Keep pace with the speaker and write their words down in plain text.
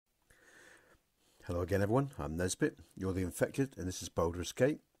Hello again everyone, I'm Nesbit, you're the Infected, and this is Baldur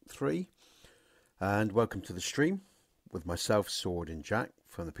Escape 3. And welcome to the stream with myself, Sword and Jack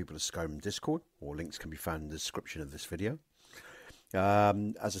from the People of Skyrim Discord. All links can be found in the description of this video.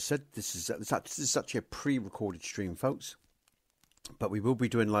 As I said, this is actually a pre-recorded stream, folks. But we will be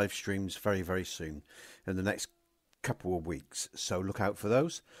doing live streams very, very soon in the next couple of weeks. So look out for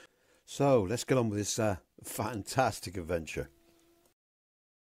those. So let's get on with this fantastic adventure.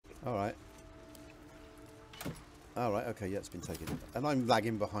 Alright. Alright, okay, yeah, it's been taken. And I'm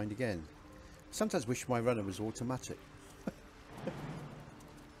lagging behind again. Sometimes wish my runner was automatic.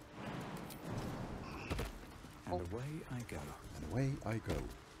 And away I go. And away I go.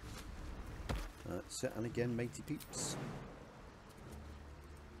 That's it, and again, matey peeps.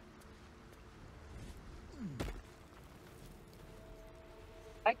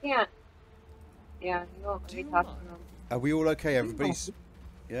 I can't. Yeah, you won't let me talk to them. Are we all okay? Everybody's...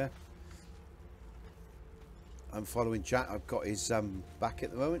 Yeah? I'm following Jack. I've got his back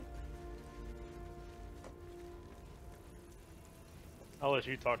at the moment. I'll let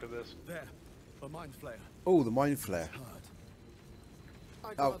you talk to this. There, a mind flayer. Oh, the mind flare.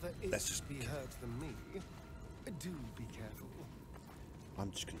 I'd Oh, rather let's it just be heard than me. Do be careful.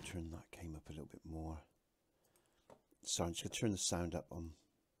 I'm just going to turn that game up a little bit more. Sorry, I'm just going to turn the sound up on.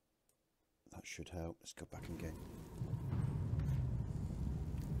 That should help. Let's go back again.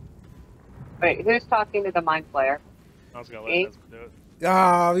 Wait, who's talking to the mind flayer? I was gonna let Nesbit do it.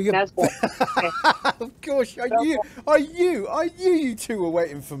 Ah, you... Nesbit. Okay. Of course, I knew you two were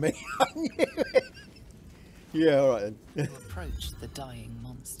waiting for me. I knew it. Yeah, all right then. To approach the dying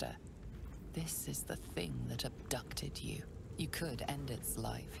monster. This is the thing that abducted you. You could end its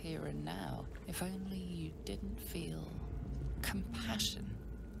life here and now, if only you didn't feel compassion.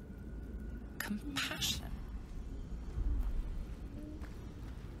 Compassion.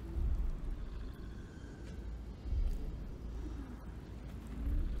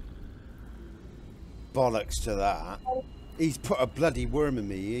 Bollocks to that. He's put a bloody worm in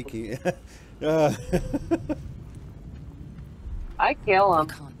me. I kill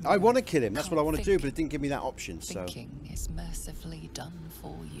him. I want to kill him. That's what I want to do, but it didn't give me that option. So. Thinking is mercifully done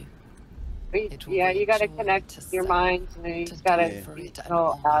for you. Yeah, you got to connect your minds, and then you just got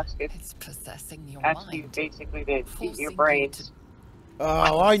to ask if it's possessing your actually mind. basically to eat your brains.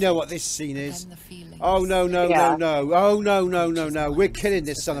 Oh, I know what this scene is. Oh no, no, Yeah. no, no. Oh no, no, no, no. We're killing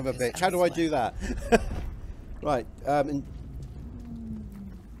this son of a bitch. How do I do that? Right. And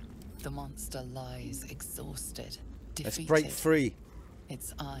the monster lies exhausted, defeated. let's break free.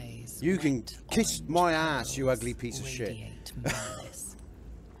 Its eyes. You can wet kiss orange my ass, you pearls ugly piece of shit. radiate malice.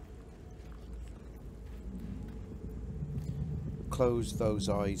 Close those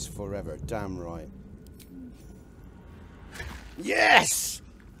eyes forever. Damn right. Yes!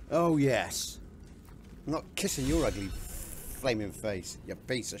 Oh yes. I'm not kissing your ugly flaming face, you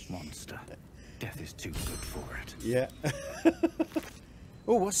piece of Monster. Death is too good for it. Yeah.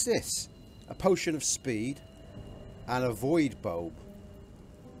 Oh, what's this? A potion of speed and a void bulb.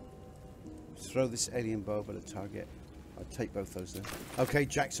 Throw this alien bulb at a target. I'll take both those then. Okay,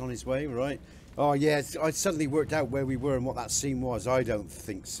 Jack's on his way, right? Oh yeah, I suddenly worked out where we were and what that scene was. I don't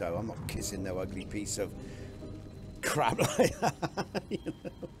think so. I'm not kissing no ugly piece of crap like that. You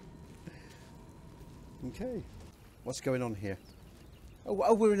know? Okay. What's going on here?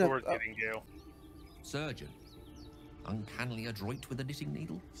 Oh, we're in a... Sword getting Gale. Surgeon. Uncannily adroit with a knitting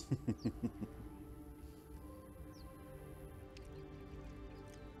needle.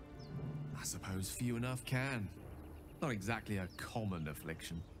 I suppose few enough can. Not exactly a common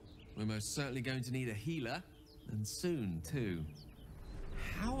affliction. We're most certainly going to need a healer, and soon too.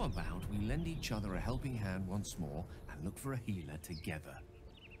 How about we lend each other a helping hand once more and look for a healer together?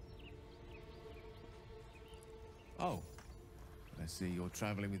 Oh, I see you're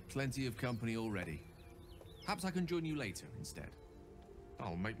traveling with plenty of company already. Perhaps I can join you later instead.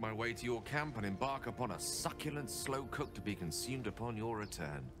 I'll make my way to your camp and embark upon a succulent slow cook to be consumed upon your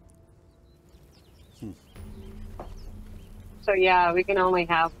return. So yeah, we can only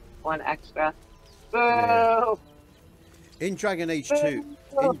have one extra. Boo! Yeah. In Dragon Age 2...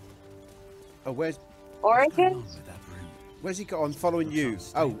 In, oh, Origins? where's he got? I'm following you.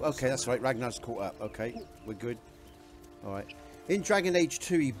 Oh, okay, that's right. Ragnar's caught up. Okay, we're good. All right. In Dragon Age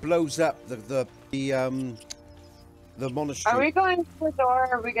 2, he blows up the monastery. Are we going to the door,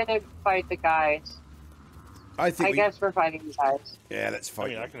 or are we going to fight the guys? I guess we're fighting the guys. Yeah, let's I fight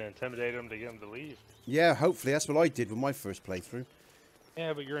mean, I them. can intimidate him to get him to leave. Yeah, hopefully. That's what I did with my first playthrough.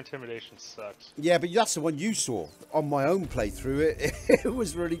 Yeah, but your intimidation sucks. Yeah, but that's the one you saw. On my own playthrough, it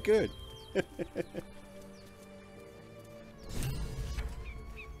was really good.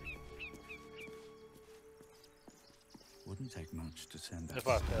 Wouldn't take much to send that. If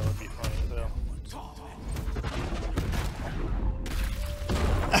I fail, it'd be funny as hell.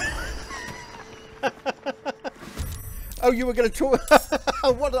 Oh, you were going to talk.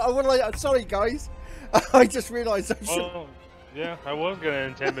 Sorry, guys. I just realised I should. Well, yeah, I was gonna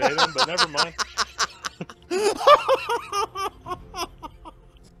intimidate him, but never mind.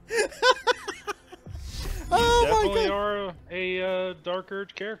 Oh, Definitely are a Dark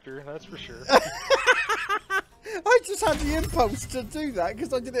Urge character, that's for sure. I just had the impulse to do that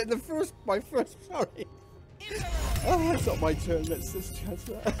because I did it in my first. Sorry. Oh, it's not my turn. Let's just chat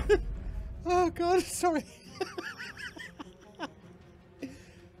that. Oh God, sorry.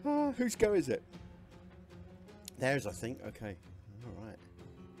 Oh, whose go is it? Theirs, I think. Okay. All right.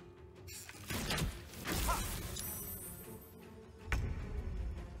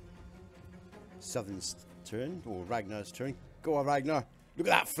 Southern's turn, or Ragnar's turn. Go on, Ragnar. Look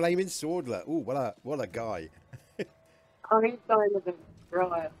at that flaming swordlet. Ooh, what a guy. Oh, he's going to the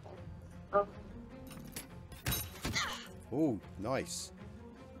royal. Oh, Oh, nice.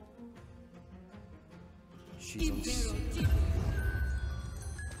 She's on.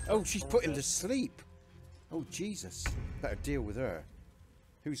 Oh, she's put him to sleep. Oh, Jesus. Better deal with her.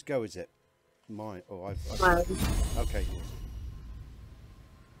 Whose go is it? Mine. Oh, I've mine. okay.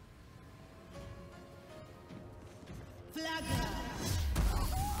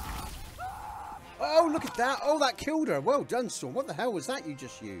 Oh, look at that. Oh, that killed her. Well done, Storm. What the hell was that you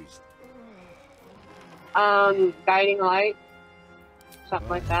just used? Guiding light. Something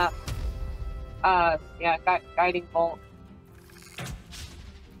like that. Yeah, guiding bolt.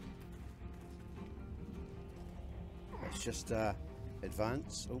 Let's just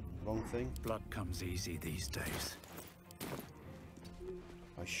advance. Oh, wrong thing. Blood comes easy these days.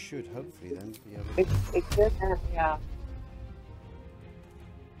 I should hopefully then be able to... It's good, yeah.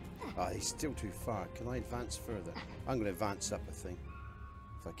 Ah, he's still too far. Can I advance further? I'm going to advance up, I think.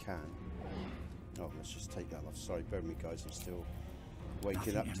 If I can. Oh, let's just take that off. Sorry, bear with me, guys. I'm still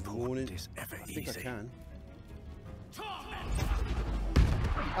waking up to the morning. I think I can.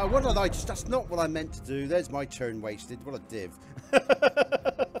 Oh, what did I just... That's not what I meant to do. There's my turn wasted. What a div.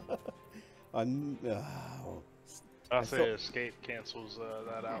 I'm... Oh. I say escape cancels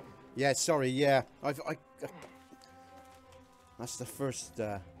that out. Yeah, sorry, yeah. That's the first...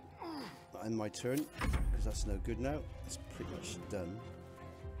 in my turn, because that's no good now. It's pretty much done.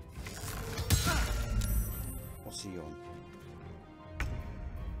 What's he on?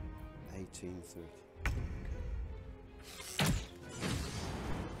 1830.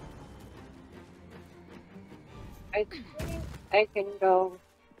 I think I can go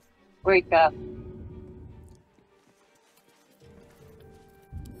wake up.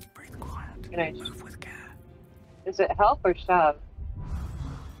 Breathe quiet. Can I Move with care. Is it help or shove?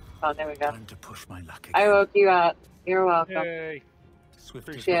 Oh, there we go. Time to push my luck again. I woke you up. You're welcome. Yay! Swift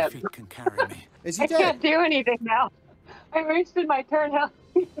as Yeah. my feet can carry me. Is he I dead? can't do anything now. I wasted my turn.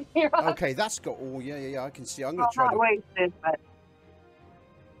 You're Okay, that's got all. Yeah. I can see. I'm well, gonna try not to. wasted, but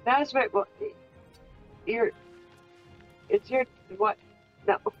that's what. Well, it's your what?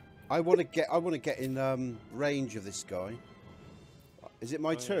 No. I want to get in range of this guy. Is it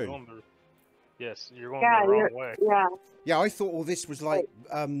my You're turn? going yes, you're going Yeah, the wrong way. yeah. Yeah, I thought all this was like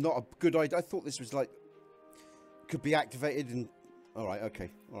not a good idea. I thought this was like could be activated and. All right, okay,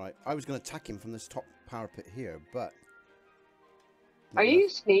 all right. I was going to attack him from this top parapet here, but. Are you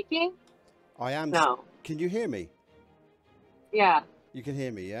sneaking? I am. No. Can you hear me? Yeah. You can hear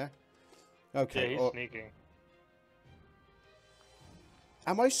me, yeah? Yeah, Okay. he's sneaking.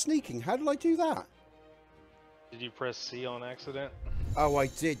 Am I sneaking? How did I do that? Did you press C on accident? Oh, I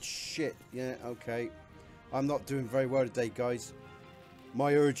did. Shit. Yeah, okay. I'm not doing very well today, guys.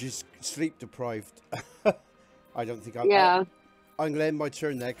 My urge is sleep deprived. I don't think I'm... Yeah. I'm going to end my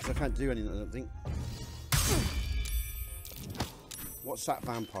turn there because I can't do anything, I don't think. What's that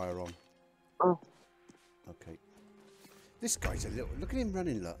vampire on? Oh. Okay. This guy's a little... Look at him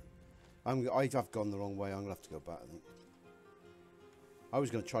running, look. I've gone the wrong way. I'm going to have to go back, I think. I was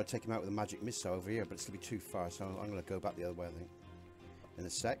going to try to take him out with a magic missile over here, but it's going to be too far, so I'm going to go back the other way, I think. In a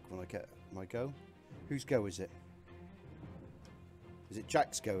sec, when I get my go. Whose go is it? Is it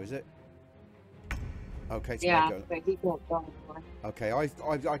Jack's go, is it? Okay, it's my go. But he can't go anymore. Okay,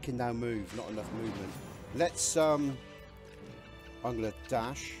 I can now move. Not enough movement. Let's, I'm going to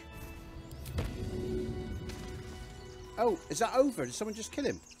dash. Oh, is that over? Did someone just kill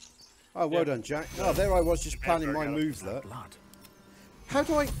him? Oh, well done, Jack. Oh, there I was just planning my moves, look. Blood. How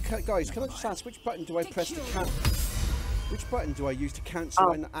do I, guys, can I just ask, which button do I press to cancel? Which button do I use to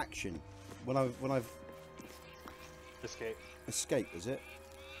cancel an action? When I've Escape. escaped, is it?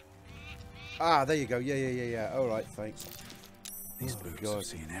 Ah, there you go. Yeah. All right, thanks. These Oh, boots God. have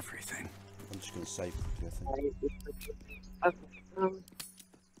seen everything. I'm just going to save quickly, I think. Okay.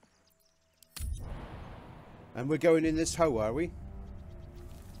 And we're going in this hole, are we?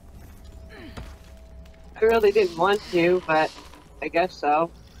 I really didn't want to, but I guess so.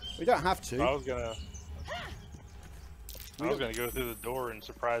 We don't have I to. was gonna go through the door and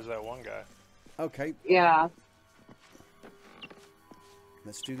surprise that one guy. Okay, Yeah.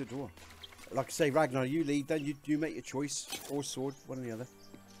 let's do the door. Like I say, Ragnar, you lead, then you make your choice. Or sword, one or the other.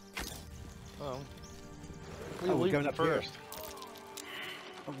 Oh, Oh, we're going up here. first.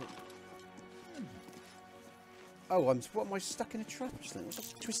 Oh, what am I stuck in a trap or something?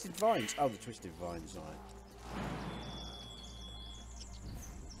 What's that? Twisted vines. Oh, the twisted vines, alright.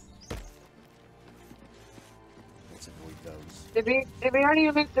 Let's avoid those. Did we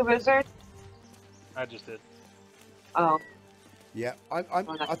already loot the wizard? I just did. Oh. Yeah, not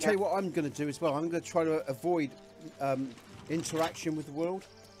I'll tell you what I'm going to do as well. I'm going to try to avoid interaction with the world.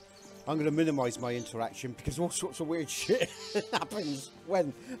 I'm going to minimise my interaction because all sorts of weird shit happens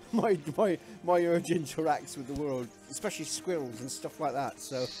when my urge interacts with the world, especially squirrels and stuff like that.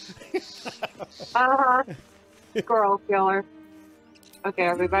 So. Squirrel killer. Okay,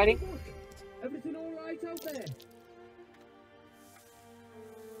 everybody. Everything all right out there?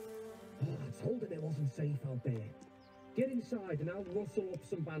 Oh, I told him it wasn't safe out there. Get inside and I'll rustle up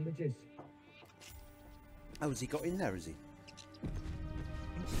some bandages. Oh, has he got in there? Is he?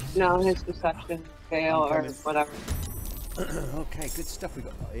 No, his deception fail or whatever. Okay, good stuff we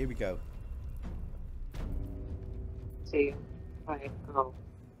got. Here we go. Let's see. Right. Oh.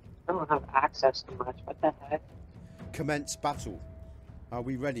 I don't have access to much. What the heck? Commence battle. Are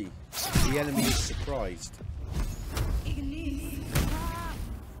we ready? The enemy is surprised.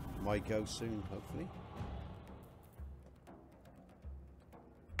 Might go soon, hopefully.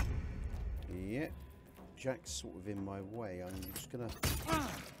 Yeah. Jack's sort of in my way. I'm just gonna.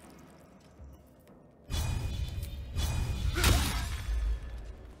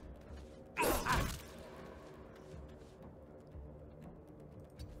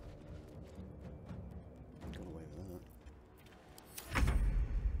 Got away with that.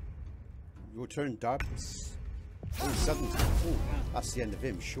 Your turn, Dubs. Oh, sudden. Oh, that's the end of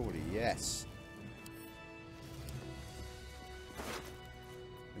him, surely. Yes.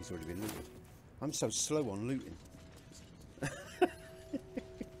 He's already been looted. I'm so slow on looting.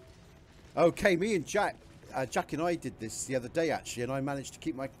 Okay, me and Jack and I did this the other day actually, and I managed to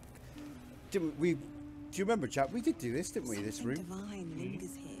keep my. Didn't we? Do you remember, Jack? We did do this, didn't we? This room. Divine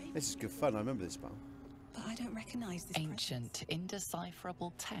lingers here, This is good fun. I remember this battle. but I don't recognize this Ancient,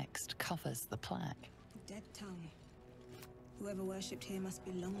 indecipherable text covers the plaque. presence. Dead tongue. Whoever worshipped here must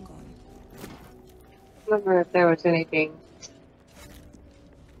be long gone. I wonder if there was anything.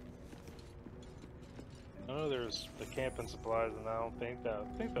 I know there's the camping supplies, and I don't think that.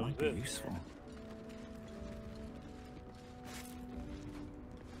 I think that was Might be it. useful.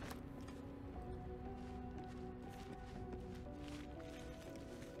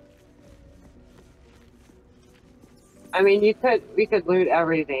 I mean, we could loot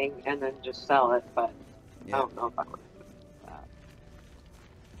everything and then just sell it, but Yeah. I don't know if I want to do that.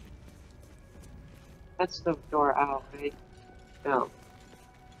 That's the door out, right? No.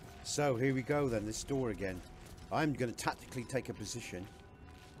 So here we go then. This door again. I'm going to tactically take a position.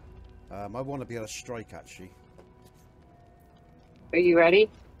 I want to be able to strike actually. Are you ready?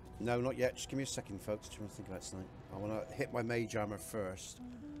 No, not yet. Just give me a second, folks. Trying to think about something. I want to hit my mage armor first,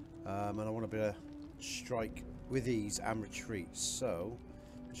 and I want to be able to strike with ease and retreat. So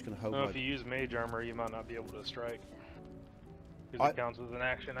I'm just going to hold No, my. if you use mage armor, you might not be able to strike. Because it counts as an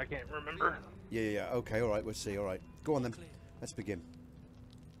action. I can't remember. Yeah. Okay. All right. We'll see. All right. Go on then. Let's begin.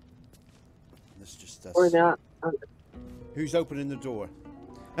 Let's just. Or not? Who's opening the door?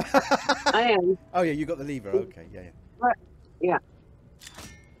 I am. Oh yeah, you got the lever. Okay. Yeah. What? Yeah.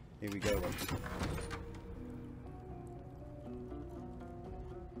 Here we go then.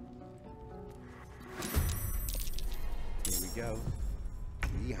 Here we go.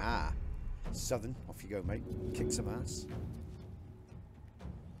 Yeehaw. Southern, off you go, mate. Kick some ass.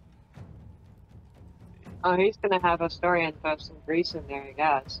 Oh, he's gonna have a story and throw some grease in there, I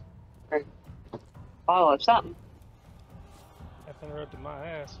guess. Or follow something. That interrupted my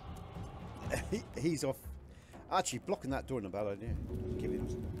ass. He's off. Actually, blocking that door in a bad idea. Give him.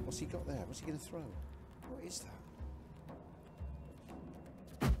 What's he got there? What's he going to throw? What is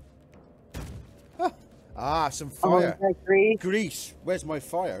that? Ah, some fire. Oh, grease. Grease. Where's my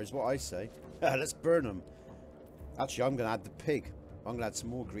fire? Is what I say. Let's burn them. Actually, I'm going to add the pig. I'm going to add some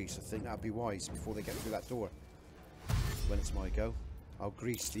more grease. I think that'd be wise before they get through that door. When it's my go, I'll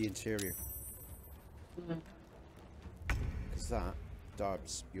grease the interior. Because is that.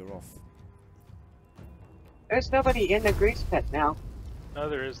 Darbs, you're off. There's nobody in the grease pit now. No,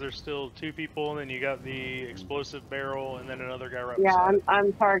 there is. There's still 2 people, and then you got the explosive barrel, and then another guy right Yeah, beside it.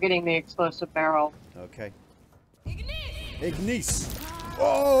 I'm targeting the explosive barrel. Okay. Ignis!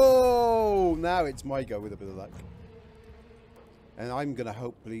 Oh! Now it's my go with a bit of luck. And I'm going to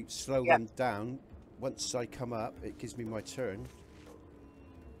hopefully slow them down. Once I come up, it gives me my turn.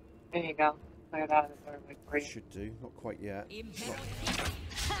 There you go. Clear it out of the way for you. Should do. Not quite yet. Not...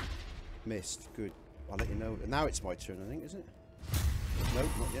 Missed. Good. I'll let you know. Now it's my turn, I think, is it? No,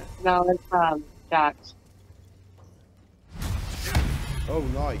 not yet. No, it's Jack's. Oh,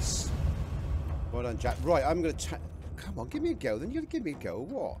 nice. Well done, Jack. Right, I'm going to... Come on, give me a go. Then you're going to give me a go, or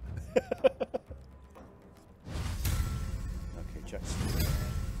what? Okay, Jack's...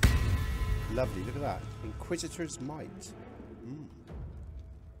 Lovely, look at that. Inquisitor's Might. Mm.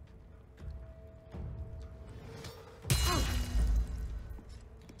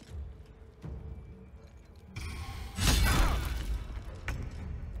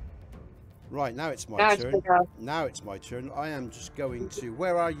 Right, now it's my turn. Now it's my turn. I am just going to...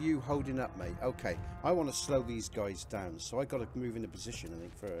 Where are you holding up, mate? Okay, I want to slow these guys down, so I got to move into position, I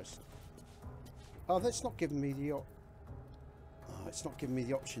think, first. Oh, that's not giving me the... it's not giving me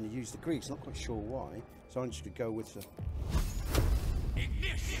the option to use the grease. Not quite sure why. So I'm just going to go with the...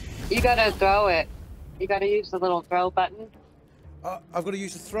 You got to throw it. You got to use the little throw button. I've got to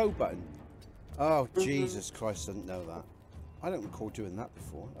use the throw button. Oh, Jesus Christ, I didn't know that. I don't recall doing that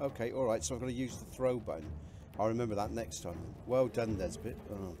before. Okay, alright, so I've got to use the throw button. I'll remember that next time. Well done, Nesbit.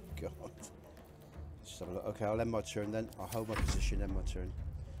 Oh, God. Just have a look. Okay, I'll end my turn then. I'll hold my position, end my turn.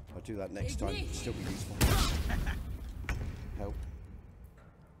 I'll do that next time. It'll still be useful. Help.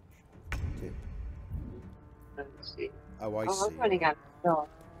 Dip. Let's see. Oh, I see. I'm running out of skill.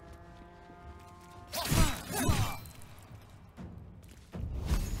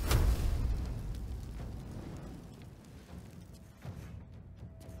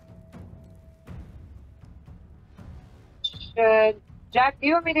 Jack, do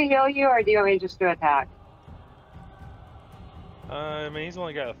you want me to heal you, or do you want me to just do attack? I mean, he's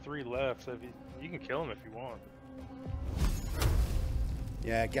only got 3 left, so if you can kill him if you want.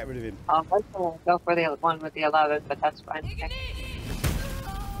 Yeah, get rid of him. Let's go for the one with the 11, but that's fine. He's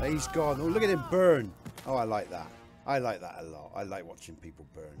gone. Oh, look at him burn. Oh, I like that. I like that a lot. I like watching people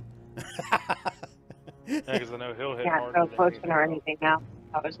burn. Yeah, because I know he'll hit Can't harder throw potion or anything now.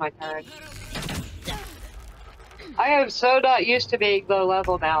 That was my turn. I am so not used to being low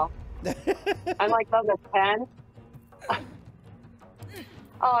level now. I'm like level 10.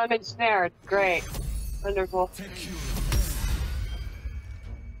 Oh, I'm ensnared. Great. Wonderful.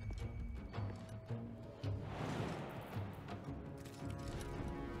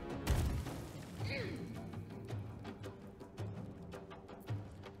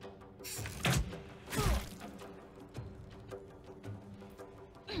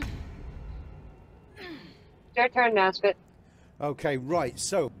 Your turn, Nesbit. Okay, right.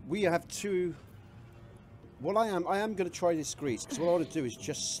 So we have 2. Well, I am going to try this grease because what I want to do is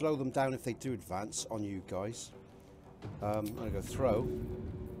just slow them down if they do advance on you guys. I'm going to go throw.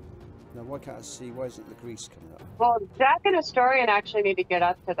 Now, why can't I see? Why isn't the grease coming up? Well, Jack and Astorian actually need to get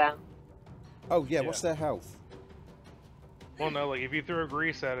up to them. Oh yeah, what's their health? Well, no, like if you throw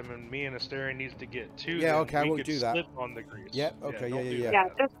grease at him and me and Asterion needs to get to Yeah, them, okay, I we won't could do that. slip on the grease. Yep, okay, don't do that. Yeah,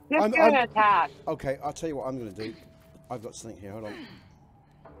 just do an attack. Okay, I'll tell you what I'm going to do. I've got something here. Hold on.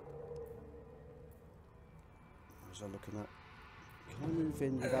 What was I looking at? Can I move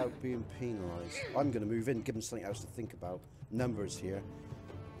in without being penalised? I'm going to move in, give them something else to think about. Numbers here.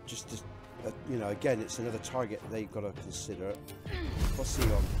 Just you know, again, it's another target they've got to consider. What's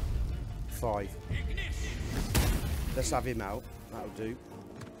he on? 5. Let's have him out. That'll do.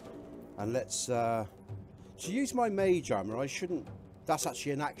 And let's... to use my mage armour, I shouldn't... That's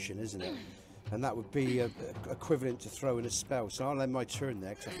actually an action, isn't it? And that would be equivalent to throwing a spell. So I'll end my turn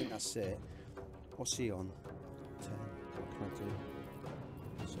there, because I think that's it. What's he on? 10. What can I do?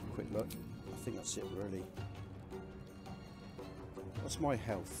 Let's have a quick look. I think that's it, really. What's my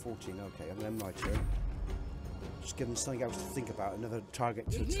health? 14. Okay, I'm going to end my turn. Just give him something else to think about. Another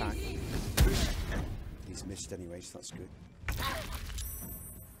target to attack. He's missed anyway, so that's good.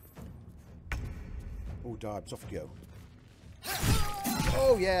 Oh, Darbs, off you go.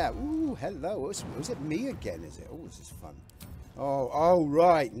 Oh, yeah. Ooh, hello. Was it me again, is it? Oh, this is fun. Oh,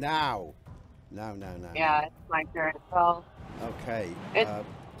 right. Now. Now. Yeah, it's my turn as well. Okay.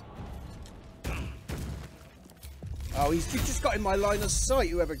 Oh, you just got in my line of sight,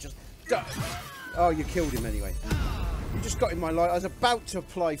 whoever just... Oh, you killed him anyway. You just got in my line. I was about to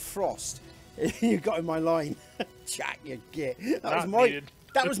apply frost. You got in my line. Jack, you git. Not needed.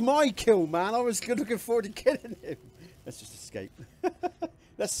 That was my kill, man. I was looking forward to killing him. Let's just escape.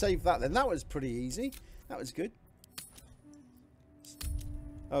 Let's save that then. That was pretty easy. That was good.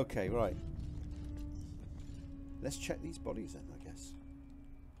 Okay, right. Let's check these bodies then, I guess.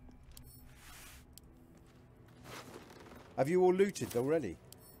 Have you all looted already?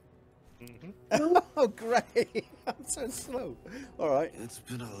 Mm-hmm. Oh, great. I'm so slow. All right. It's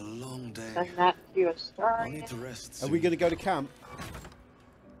been a long day. Send that to a star. I need to rest Are we going to go to camp?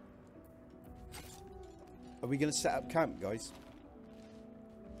 Are we going to set up camp, guys?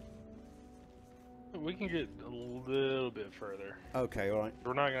 We can get a little bit further. Okay, all right.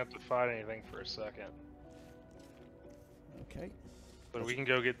 We're not gonna have to fight anything for a second. Okay. But we can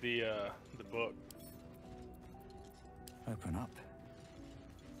go get the book. Open up.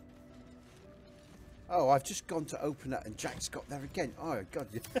 Oh, I've just gone to open it and Jack's got there again. Oh, God.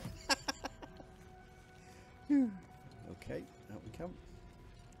 Okay, out we come.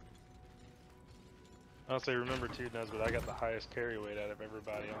 Honestly, remember too, Nesbit, I got the highest carry weight out of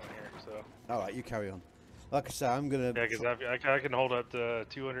everybody on here, so. All right, you carry on. Like I say, I'm going to... Yeah, because I can hold up to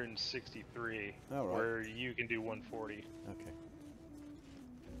 263, all right. where you can do 140. Okay.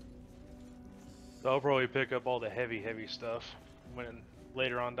 So I'll probably pick up all the heavy stuff when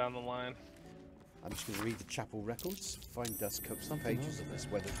later on down the line. I'm just going to read the chapel records. Find dust cups and pages of this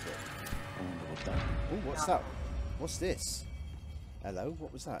weather trip. I wonder what that. Oh, what's that? What's this? Hello,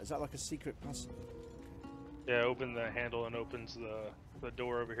 what was that? Is that like a secret passage? Yeah, open the handle and opens the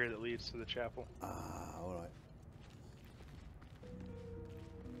door over here that leads to the chapel. Ah, all right.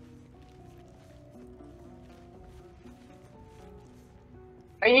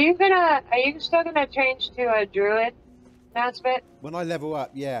 Are you still gonna change to a druid, Nesbit? When I level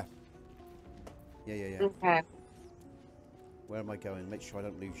up, yeah. Yeah. Okay. Where am I going? Make sure I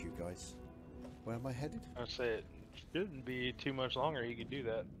don't lose you guys. Where am I headed? I'd say it shouldn't be too much longer. You could do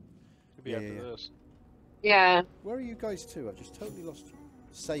that. Could be Yeah, after yeah. this. Yeah. Where are you guys to? I've just totally lost you.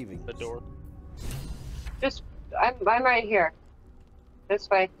 Saving. The door. Just I'm right here. This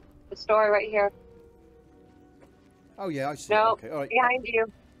way. The store right here. Oh yeah, I see. No, Okay, all right. behind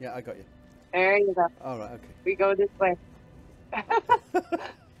you. Yeah, I got you. There you go. All right, okay. We go this way.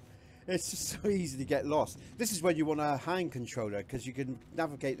 It's just so easy to get lost. This is when you want a hand controller because you can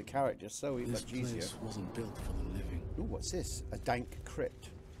navigate the character so This much easier. place wasn't built for the living. Ooh, what's this? A dank crypt.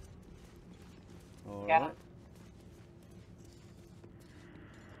 All Yeah. right.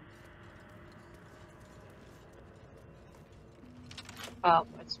 Oh,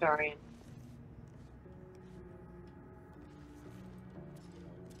 historian.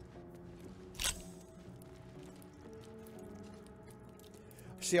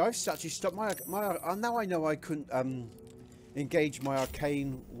 See, I've actually stopped my now I know I couldn't engage my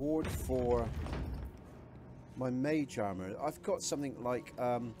arcane ward for my mage armor. I've got something like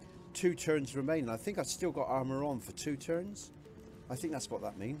 2 turns remaining. I think I've still got armor on for 2 turns. I think that's what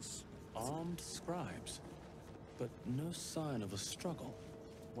that means. Armed scribes, but no sign of a struggle.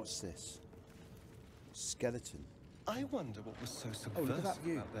 What's this? Skeleton. I wonder what was so Oh, look at that subversive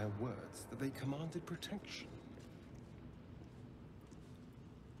view. about their words that they commanded protection.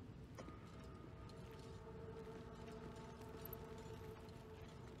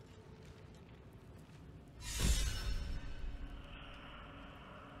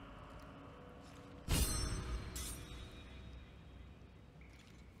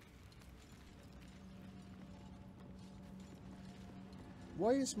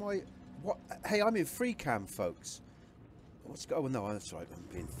 Why is my what? Hey, I'm in free cam, folks. What's going? Oh no, that's right. I'm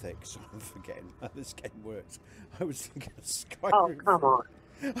being thick, so I'm forgetting how this game works. I was thinking of Skyrim. Oh, come on.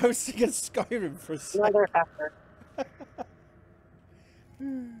 I was thinking of Skyrim for a second. Another effort.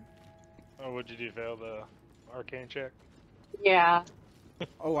 Oh, what'd you do? Fail the arcane check? Yeah.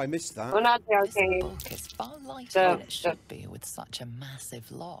 Oh, I missed that. Well, not the This arcane. book is far lighter So- than it should be with such a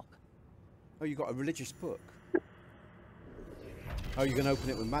massive lock. Oh, you got a religious book. Oh, you're going to open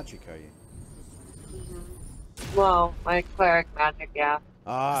it with magic, are you? Well, my cleric magic, yeah.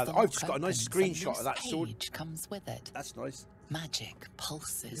 Ah, As the I've lock just got a nice opens, screenshot of that loose sword. page comes with it. That's nice. Magic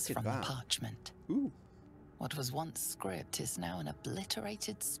pulses Look at from that. the parchment. Ooh. What was once script is now an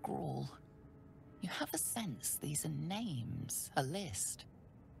obliterated scrawl. You have a sense these are names, a list.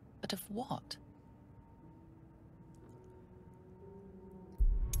 But of what?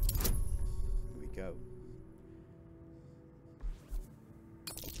 Here we go.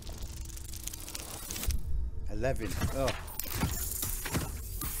 $11. Oh.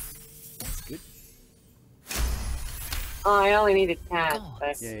 That's good. Oh, I only needed 10, but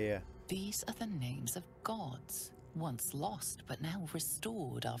Gods. Yeah. These are the names of gods. once lost but now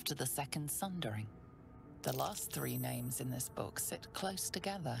restored after the Second Sundering. The last 3 names in this book sit close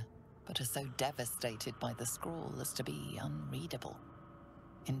together, but are so devastated by the scrawl as to be unreadable.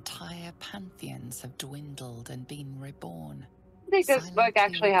 Entire pantheons have dwindled and been reborn. I think this book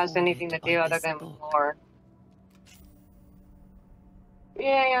actually has anything to do other than lore.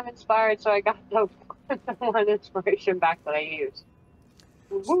 Yeah, I'm inspired, so I got the one inspiration back that I used.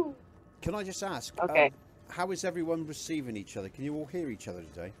 Woo. Can I just ask? Okay. How is everyone receiving each other? Can you all hear each other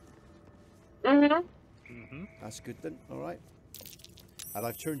today? That's good then. All right. And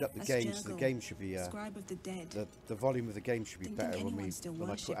I've turned up the game, so the game should be. Scribe of the dead. The volume of the game should be better when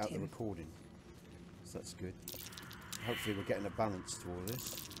I put out the him. recording. So that's good. Hopefully, we're getting a balance to all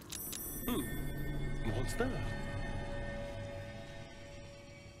this. What's that?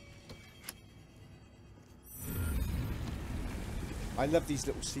 I love these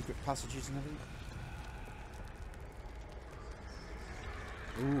little secret passages and everything.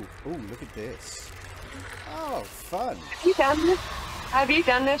 Ooh, look at this. Oh, fun. Have you done this? Have you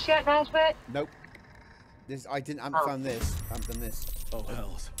done this yet, Nesbit? Nope. I haven't found this. I haven't done this. Oh,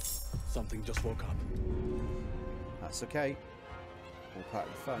 hells. Something just woke up. That's okay. All part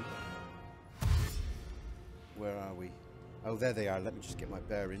of the fun. Where are we? Oh, there they are. Let me just get my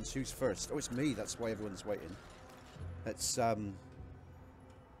bearings. Who's first? Oh, it's me. That's why everyone's waiting. Let's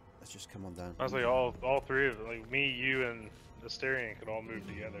just come on down. I was like, all 3 of them, like me, you, and Asterion could all move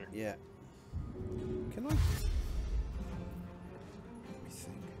together. Yeah. Can I? Let me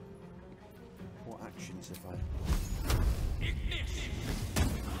think. What actions have I?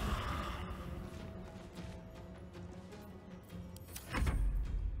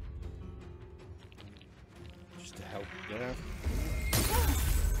 Just to help there.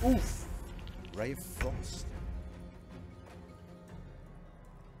 Oof! Ray of Frost.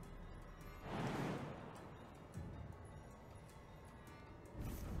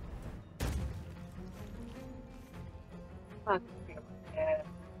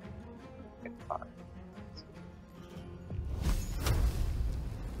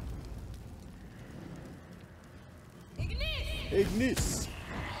 Ignis!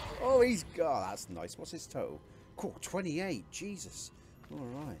 Oh, he's got. That's nice. What's his total? Cool, 28. Jesus. All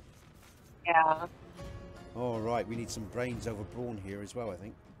right. Yeah. All right. We need some brains overborn here as well, I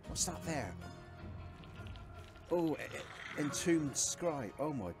think. What's that there? Oh, entombed scribe.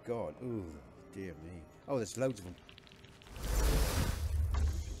 Oh my God. Oh, dear me. Oh, there's loads of them.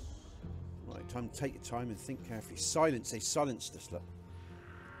 Right, time to take your time and think carefully. Silence. They silenced us. Look.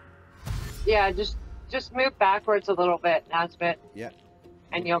 Yeah, just move backwards a little bit, Nesbit. Yeah.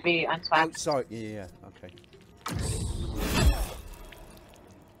 And you'll be unsilenced. Outside. Yeah. Okay.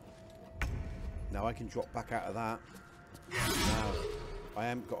 Now I can drop back out of that. Now I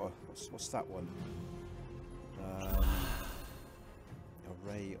haven't got a. What's that one?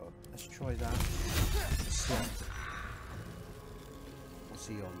 Array of. Let's try that. What's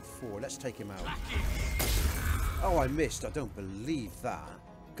he on? 4. Let's take him out. Oh, I missed. I don't believe that.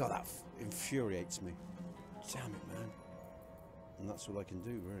 God, that infuriates me. Damn it, man. And that's all I can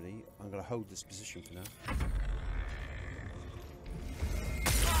do, really. I'm going to hold this position for now.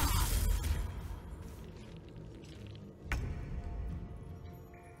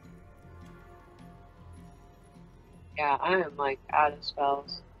 Yeah, I am like out of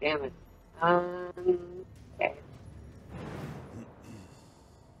spells. Damn it. Okay.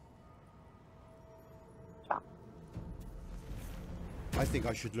 I think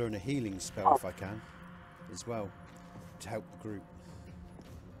I should learn a healing spell if I can, as well, to help the group.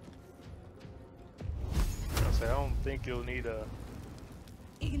 I don't think you'll need a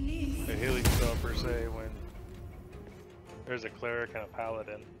healing spell per se when there's a cleric and a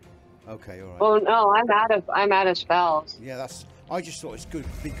paladin. Okay, all right. Well, no, I'm out of spells. Yeah, that's. I just thought it's good.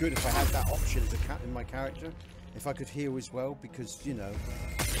 Be good if I had that option as a cat in my character, if I could heal as well, because you know.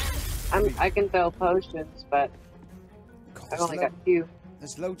 I can throw potions, but God, I've only got 2.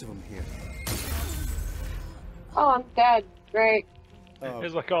 There's loads of them here. Oh, I'm dead. Great. Oh.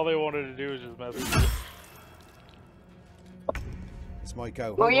 It's like all they wanted to do was just mess with you. It's my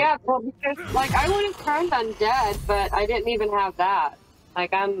go. Well, yeah, well, because like I would have turned undead, but I didn't even have that.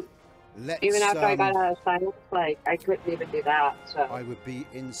 Like even after I got out of silence, like I couldn't even do that. So I would be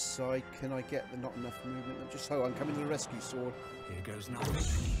inside. Can I get the not enough movement? Just hold. I'm coming to the rescue, sword. Here goes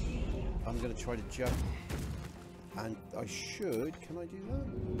nothing. I'm going to try to jump, and I should. Can I do that?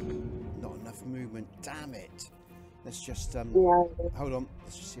 Not enough movement. Damn it. Let's just hold on.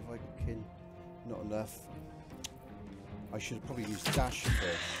 Let's just see if I can. Not enough. I should have probably used dash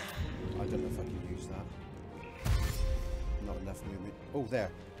first. I don't know if I can use that. Not enough movement. Oh,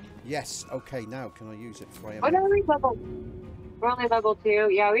 there. Yes. Okay, now can I use it for What are we level? We're only level 2.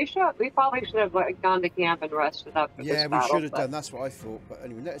 Yeah, we probably should have gone to camp and rested up for yeah, this we battle, should have done. That's what I thought. But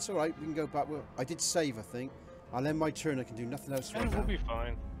anyway, it's all right. We can go back. I did save, I think. I'll end my turn. I can do nothing else right now. We'll be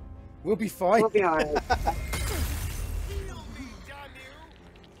fine. We'll be fine. We'll be all right.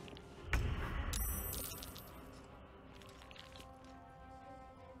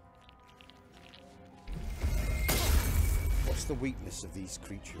 What's the weakness of these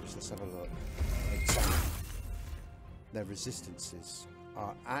creatures? Let's have a look. Examine. Their resistances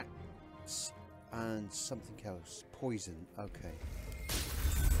are axe and something else. Poison. Okay.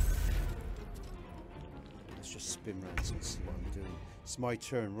 Let's just spin around and see what I'm doing. It's my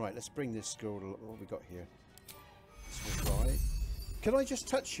turn. Right, let's bring this girl. What have we got here? Right. Can I just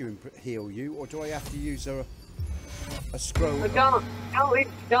touch you and heal you, or do I have to use a scroll?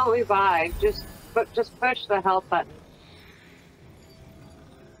 Don't revive. Just push the health button.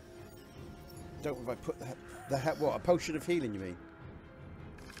 Don't if I put the what, a potion of healing, you mean?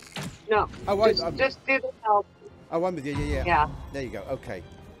 No. Oh, just do the health. Oh, I'm with you. Yeah. Yeah. There you go. Okay.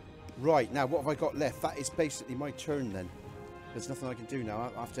 Right, now what have I got left? That is basically my turn then. There's nothing I can do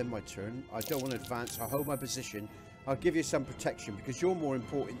now. I have to end my turn. I don't want to advance. I'll hold my position. I'll give you some protection because you're more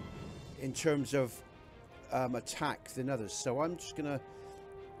important in terms of attack than others. So I'm just going to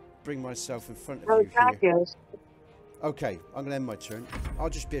bring myself in front of you here. Okay, I'm going to end my turn. I'll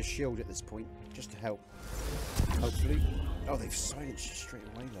just be a shield at this point, just to help. Hopefully. Oh, they've silenced you straight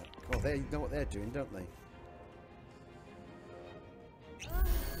away, look. Oh, they know what they're doing, don't they?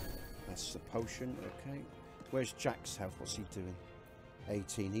 That's the potion, okay. Where's Jack's health? What's he doing?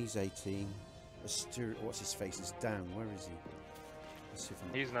 18, he's 18. What's his face? Is down. Where is he? Let's see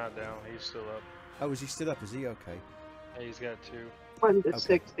if he's not down, he's still up. Oh, is he still up? Is he okay? Yeah, he's got 2. 1 to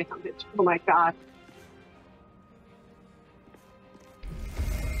 6 damage. Oh my god.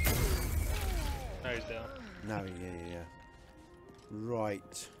 Now he's down. No, yeah.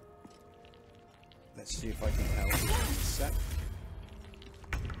 Right. Let's see if I can help. Set.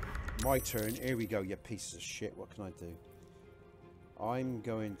 My turn. Here we go, you pieces of shit. What can I do? I'm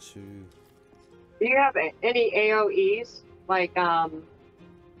going to... Do you have any AoEs? Like,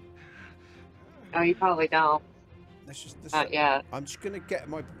 Oh, you probably don't. Not yet. I'm just going to get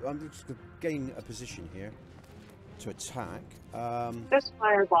my... I'm just going to gain a position here to attack. Just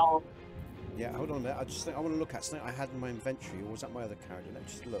fireball. Yeah, hold on a minute. I want to look at something I had in my inventory, or was that my other character?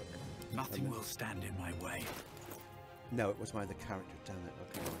 Let's just look. Nothing will stand in my way. No, it was my other character. Damn it.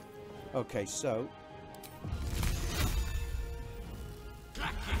 Okay. Okay, so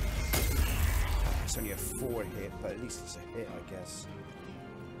it's only a 4 hit, but at least it's a hit, I guess.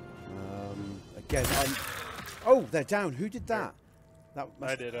 Again, oh, they're down. Who did that?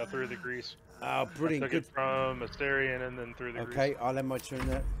 I did. Through the grease. Oh, brilliant. I took it from Asterion and then through the grease. Okay, I'll end my turn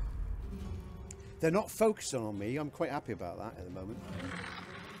there. They're not focusing on me. I'm quite happy about that at the moment.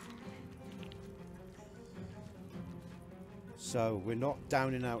 So we're not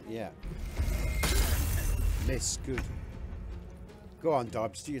down and out yet. Miss, good. Go on,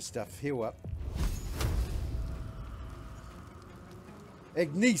 Dobbs, do your stuff. Heal up.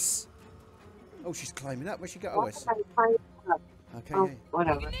 Ignice! Oh, she's climbing up. Where's she go? Oh, okay. Oh,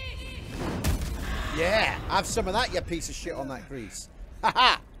 whatever. Yeah, have some of that, you piece of shit, on that grease.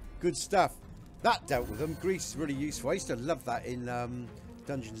 Haha! Good stuff. That dealt with them. Grease is really useful. I used to love that in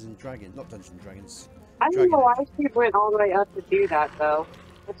Dungeons and Dragons. Not Dungeons and Dragons. I don't know why she went all the way up to do that, though.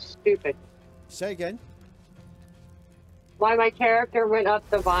 That's stupid. Say again. Why my character went up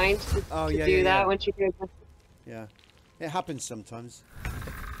the vines to do that when she did. Yeah, it happens sometimes.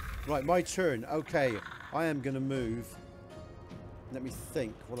 Right, my turn. Okay, I am going to move. Let me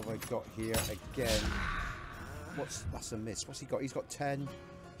think. What have I got here again? That's a miss. What's he got? He's got 10.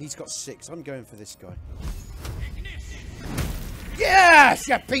 He's got 6. I'm going for this guy. Yes,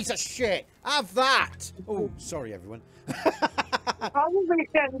 you piece of shit! Have that! Oh, sorry, everyone. You probably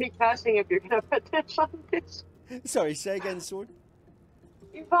shouldn't be cussing if you're going to put this on this. Sorry, say again, Sword.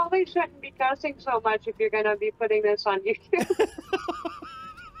 You probably shouldn't be cussing so much if you're going to be putting this on YouTube.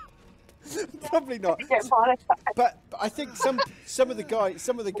 Probably not. But I think some of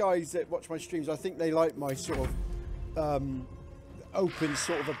the guys that watch my streams, I think they like my sort of open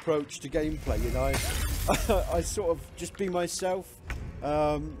sort of approach to gameplay. You know, I sort of just be myself,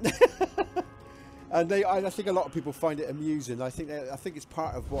 and I think a lot of people find it amusing. I think it's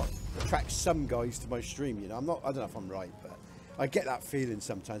part of what attracts some guys to my stream. You know, I don't know if I'm right, but I get that feeling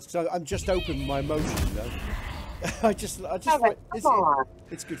sometimes. So I'm just open with my emotions. You know. I just like,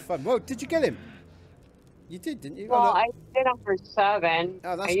 it's good fun. Well, did you get him? You did, didn't you? Well, I did him for 7.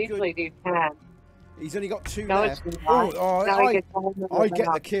 Oh, that's I usually do 10. He's only got 2 No, left. it's not. I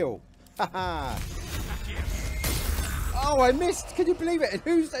get the kill. Haha. Oh, I missed. Can you believe it? And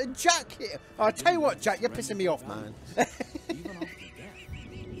who's Jack here? I'll tell you what, Jack, you're pissing me off, man.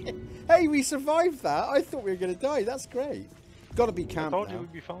 Hey, we survived that. I thought we were going to die. That's great. Got to be camp now. I told you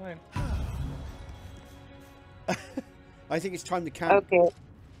we'd be fine. I think it's time to camp. Okay.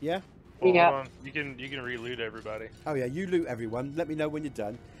 Yeah? Well, hold on. You can re-loot everybody. Oh, yeah, you loot everyone. Let me know when you're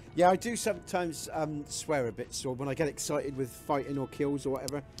done. Yeah, I do sometimes swear a bit, so when I get excited with fighting or kills or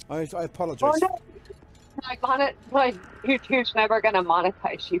whatever, I apologise. Oh, no. Like, YouTube's never going to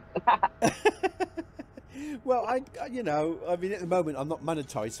monetize you for that. Well, I you know, I mean, at the moment I'm not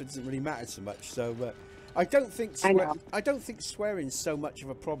monetized, so it doesn't really matter so much. So I don't think swearing's so much of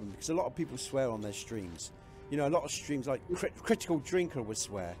a problem, because a lot of people swear on their streams. You know, a lot of streams, like Critical Drinker would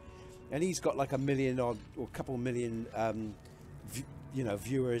swear, and he's got like 1 million or a couple million, you know,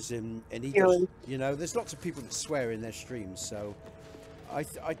 viewers, and he does, you know, there's lots of people that swear in their streams. So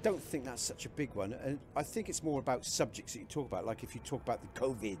I don't think that's such a big one, and I think it's more about subjects that you talk about, like if you talk about the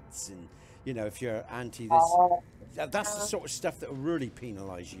COVIDs and, you know, if you're anti this, that's the sort of stuff that will really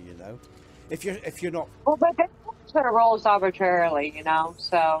penalise you. You know, if you're not. Well, but they change their rules arbitrarily, you know.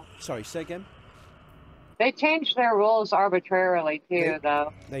 So. Sorry, say again. They change their rules arbitrarily too,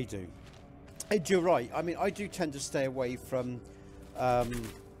 though. They do. And you're right. I mean, I do tend to stay away from.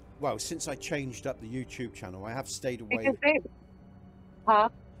 Well, since I changed up the YouTube channel, I have stayed away. Huh?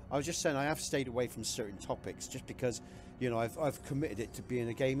 I was just saying I have stayed away from certain topics just because, you know, I've committed it to being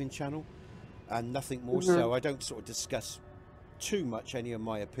a gaming channel. And nothing more. So I don't sort of discuss too much any of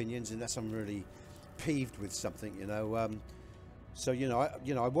my opinions unless I'm really peeved with something, you know. So you know,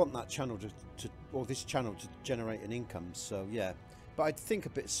 I want that channel or this channel to generate an income. So yeah, but I think a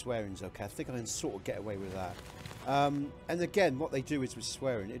bit of swearing's okay. I think I can sort of get away with that. And again, what they do is with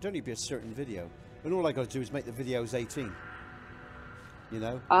swearing, it'd only be a certain video, and all I got to do is make the videos 18. You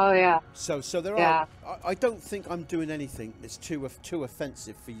know. Oh yeah. So there are. I don't think I'm doing anything that's too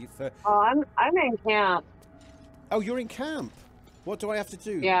offensive for you. Oh, I'm in camp. Oh, you're in camp. What do I have to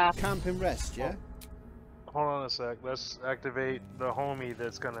do? Yeah. Camp and rest. Yeah. Hold on a sec. Let's activate the homie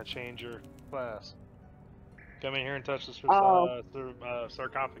that's gonna change your class. Come in here and touch this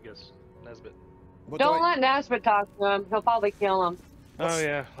sarcophagus, Nesbit. Don't let Nesbit talk to him. He'll probably kill him. Oh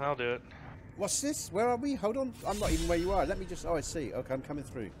yeah, I'll do it. What's this? Where are we? Hold on. I'm not even where you are. Let me just... Oh, I see. Okay, I'm coming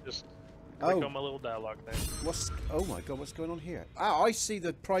through. Just click on my little dialogue thing. Oh my god, what's going on here? Ah, I see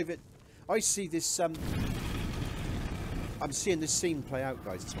the private... I see this... I'm seeing this scene play out,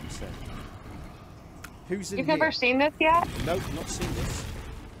 guys. That's what I'm saying. Who's in You've here? never seen this yet? Nope, not seen this.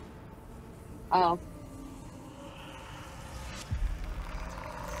 Oh.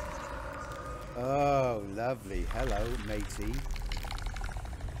 Oh, lovely. Hello, matey.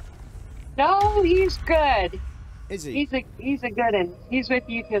 No, he's good. Is he? He's a good one. He's with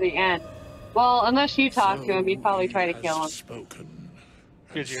you to the end. Well, unless you talk to him, you'd probably try to kill him.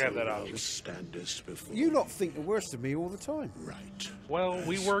 Because you have that option. You lot think the worst of me all the time. Right. Well,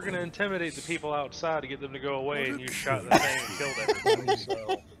 we were going to intimidate the people outside to get them to go away, and you shot the thing and killed everybody.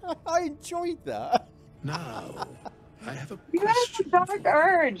 So. I enjoyed that. Now, I have a You have a dark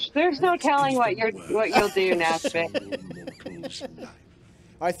urge. There's no telling what you'll do, Nesbit.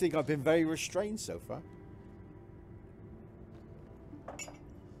 I think I've been very restrained so far.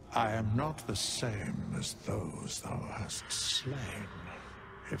 I am not the same as those thou hast slain,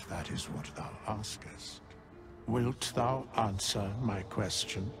 if that is what thou askest. Wilt thou answer my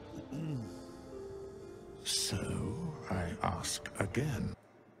question? So I ask again.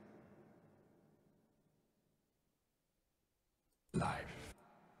 Life.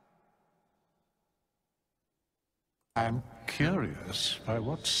 I am curious by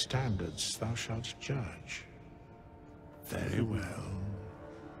what standards thou shalt judge. Very well.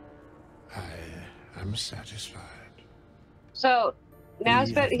 I am satisfied. So,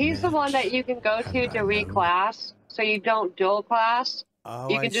 Nesbit, he's the one that you can go to reclass, so you don't dual class. Oh,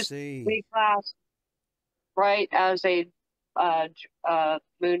 you can just reclass right as a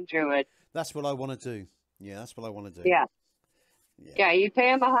moon druid. That's what I want to do. Yeah, that's what I want to do. Yeah. Yeah, you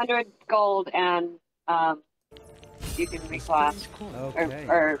pay him 100 gold and you can reclass.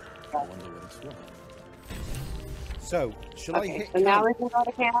 Okay. So, shall I hit camp? Now we can go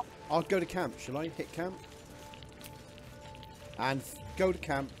to camp? I'll go to camp. Shall I hit camp? And go to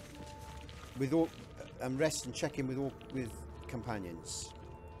camp with all and rest and check in with companions.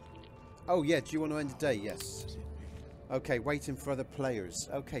 Oh yeah, do you want to end the day? Yes. Okay, waiting for other players.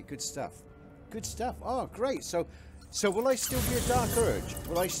 Okay, good stuff. Good stuff. Oh, great. So will I still be a Dark Urge?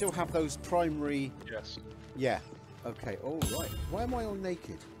 Will I still have those primary... Yes. Yeah. Okay, all right. Why am I all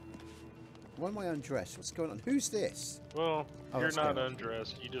naked? Why am I undressed? What's going on? Who's this? Well, Oh, you're that's not good.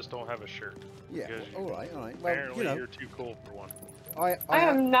 undressed. You just don't have a shirt. Yeah. Because All right. Well, apparently you know, you're too cold for one. I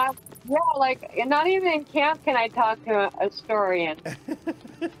am not. Yeah, like not even in camp can I talk to a historian.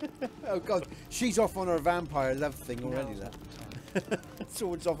 Oh God, she's off on her vampire love thing already. That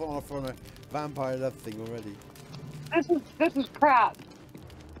Sword's off on her vampire love thing already. This is crap.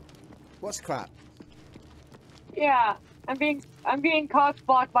 What's crap? Yeah, I'm being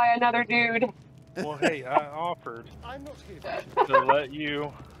cock-blocked by another dude. Well, hey, I offered to let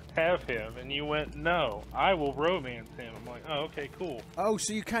you have him, and you went, no, I will romance him. I'm like, oh, okay, cool. Oh,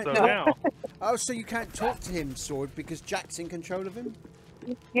 so you can't. So now, Oh, so you can't talk to him, Sword, because Jack's in control of him.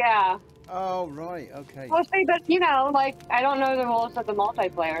 Yeah. Oh right, okay. Well, see, but you know, like I don't know the rules of the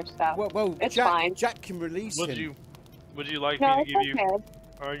multiplayer stuff. Well, it's Jack, fine. Jack can release him. Would you like No, me to give it's you? okay.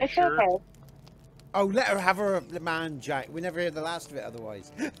 Are you It's sure? okay. Oh, let her have her man, Jack. We never hear the last of it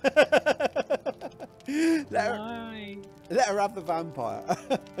otherwise. Let her have the vampire.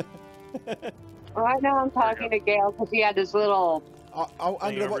 Right now I'm talking to Gale because he had this little. I'm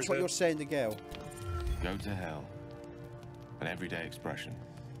going to watch what you're saying to Gale. Go to hell. An everyday expression.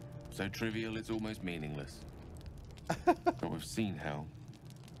 So trivial it's almost meaningless. But we've seen hell.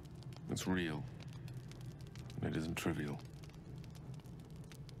 It's real. It isn't trivial.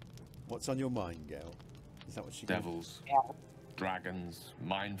 What's on your mind, Gale? Is that what she Devils, dragons,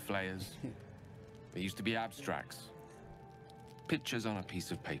 mind flayers. They used to be abstracts. Pictures on a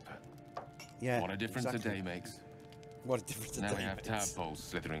piece of paper. Yeah. What a difference a day makes. What a difference a now day we have makes. tadpoles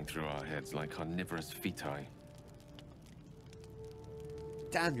slithering through our heads like carnivorous feti.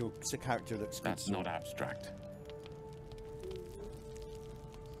 Damn, your character looks good. That's not abstract.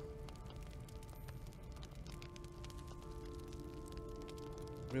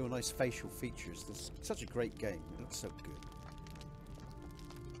 Real nice facial features. This is such a great game. It looks so good.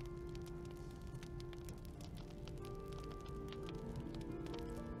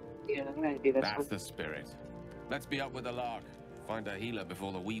 Yeah, I'm gonna do this That's one. the spirit. Let's be up with the lark. Find a healer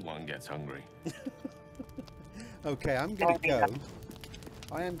before the wee one gets hungry. Okay, I'm going to go.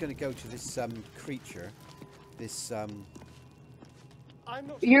 I am going to go to this creature. This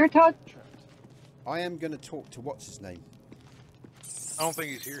You're talking. I am going to talk to what's his name. I don't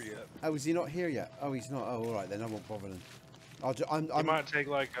think he's here yet. Oh, is he not here yet? Oh, he's not. Oh, all right then. I won't bother him. He might take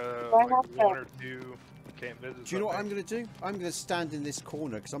like Why like not one or two camp visits. Do you know what I I'm think. going to do? I'm going to stand in this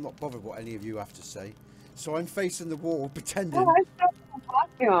corner because I'm not bothered what any of you have to say. So I'm facing the wall, pretending. No, I still can't talk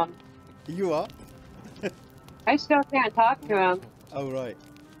to him. You are? I still can't talk to him. Oh, right.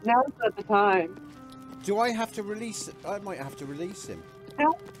 Now's not the time. Do I have to release it? I might have to release him.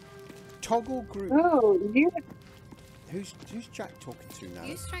 No. Toggle group. Ooh, you. Who's Jack talking to now?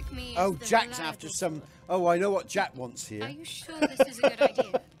 You strike me Oh, as the Jack's reliable after some. Oh, I know what Jack wants here. Are you sure this is a good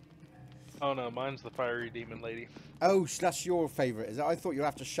idea? Oh no, mine's the fiery demon lady. Oh, that's your favourite, is it? I thought you were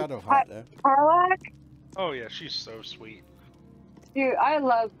after Shadowheart there. Karlak? Oh yeah, she's so sweet. Dude, I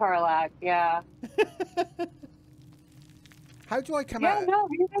love Karlak, yeah. How do I come Yeah, out? no,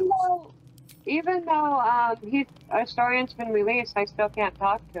 even though a historian's been released, I still can't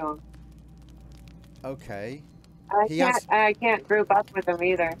talk to him. Okay. I can't group up with him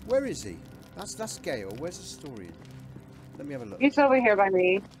either. Where is he? That's Gale. Where's the historian? Let me have a look. He's over here by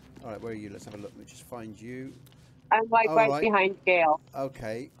me. All right, where are you? Let's have a look. Let me just find you. I'm like Oh, right behind Gale.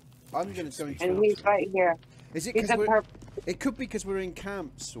 Okay. I'm going to go into. And he's right here. Is it He's because in we're? purple. It could be because we're in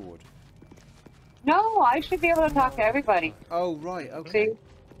camp, Sword. No, I should be able to talk to everybody. Oh right. Okay. See?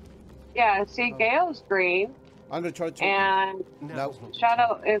 Yeah, see, Gale's green. I'm going to try to talk. And no.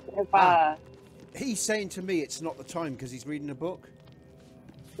 Shadow, if He's saying to me it's not the time because he's reading a book.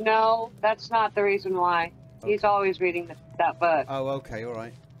 no, that's not the reason why. Okay. He's always reading that book. Oh, okay. All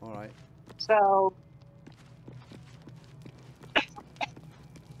right. All right. So,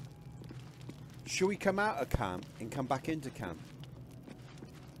 Should we come out of camp and come back into camp?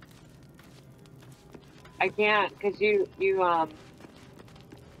 I can't, because you have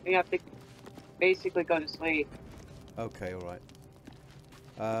to basically go to sleep. Okay. All right.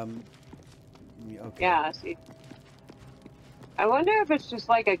 Okay. Yeah, see. I wonder if it's just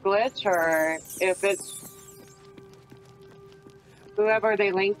like a glitch or if it's whoever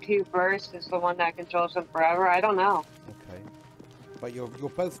they link to first is the one that controls them forever. I don't know. Okay. But you're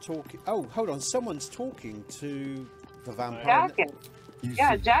both talking. Oh, hold on. Someone's talking to the vampire. Jack can.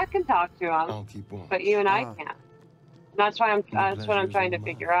 Yeah, Jack can talk to him, but you and I can't. That's why that's what I'm trying to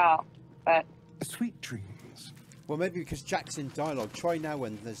figure out. But sweet dreams. Well, maybe because Jack's in dialogue. Try now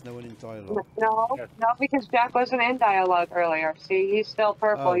when there's no one in dialogue. no, because Jack wasn't in dialogue earlier. See, he's still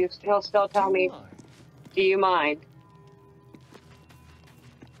purple. Oh. He'll still tell me, "Do you mind?"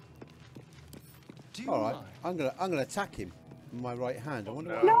 All right, I'm gonna attack him with my right hand. I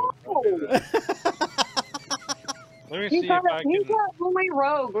wonder No! Let me see if I He's can. our only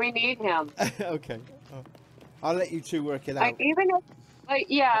rogue. We need him. Okay, I'll let you two work it Like out. even if, like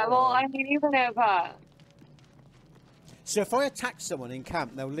yeah. Well, I mean, even if So if I attack someone in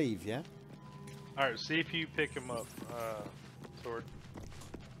camp, they'll leave, yeah? All right, see if you pick him up, sword.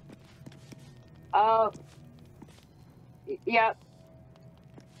 oh, yep.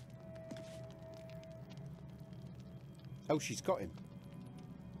 Oh, she's got him.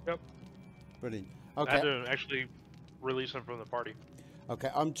 Yep. Brilliant. I Okay. had to actually release him from the party. Okay,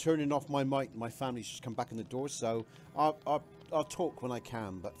 I'm turning off my mic. My family's just come back in the door, so I'll talk when I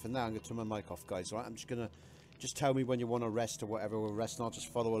can. But for now, I'm gonna turn my mic off, guys. All right? I'm just gonna tell me when you want to rest or whatever. We'll rest, and I'll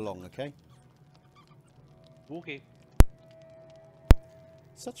just follow along. Okay? Okay.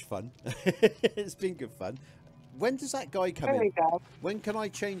 Such fun. It's been good fun. When does that guy come There in? we go. When can I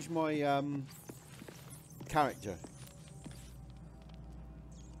change my character?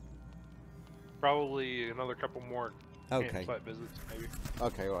 Probably another couple more Okay. campsite visits, maybe.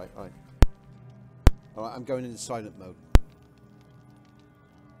 Okay, all right, all right. All right, I'm going into silent mode.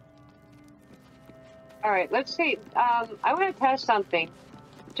 All right. Let's see. I want to test something.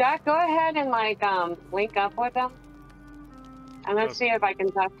 Jack, go ahead and like link up with him, and let's see if I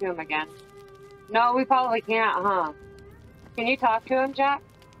can talk to him again. No, we probably can't, huh? Can you talk to him, Jack?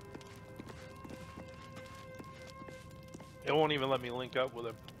 It won't even let me link up with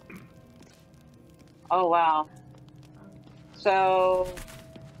him. Oh wow. So.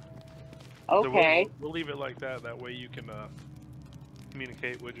 Okay. So we'll leave it like that. That way you can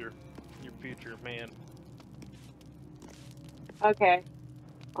communicate with your future man. Okay.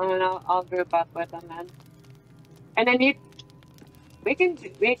 And I'll group up with him then. And then we can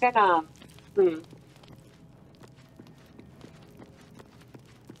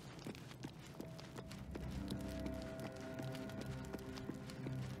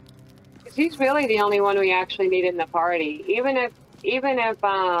he's really the only one we actually need in the party. Even if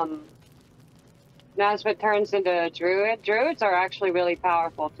Nesbit turns into a druid, druids are actually really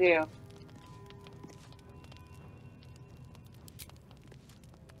powerful too.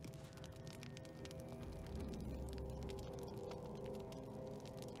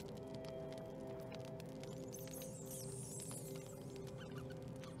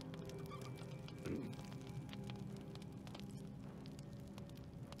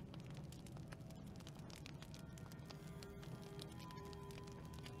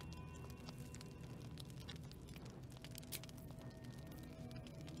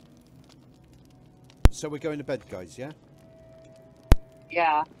 So we're going to bed, guys, yeah?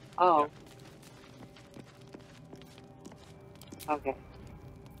 Yeah. Oh. Okay.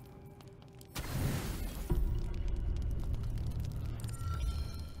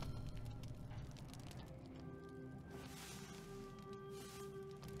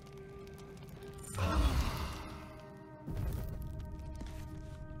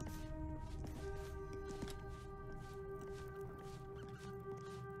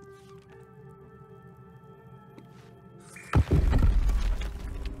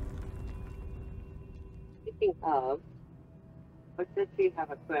 Speaking of, what does he have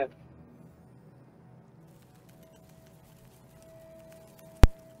equipped?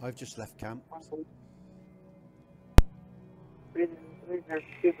 I've just left camp. Awesome. Where's our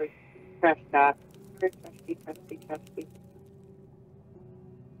super fresh dot? Trusty.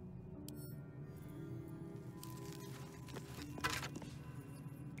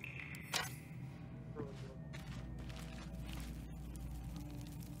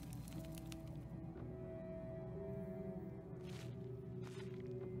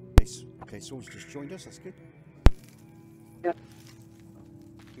 Okay, Saul's just joined us. That's good. Yep.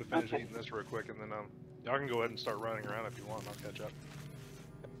 I'm gonna finish eating this real quick, and then y'all can go ahead and start running around if you want. I'll catch up.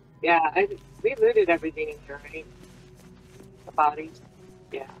 Yeah, we looted everything in here, right? The bodies.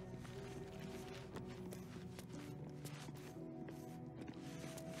 Yeah.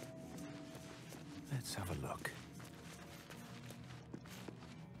 Let's have a look.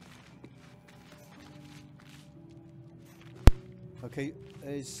 Okay,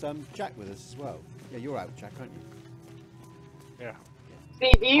 is Jack with us as well? Yeah, you're out, Jack, aren't you? Yeah.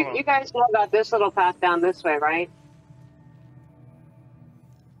 See, you guys know about this little path down this way, right?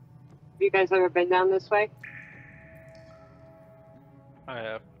 Have you guys ever been down this way? I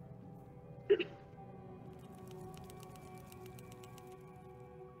have.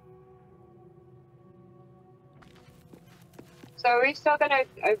 So are we still gonna,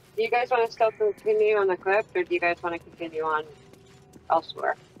 do you guys want to still continue on the cliff, or do you guys want to continue on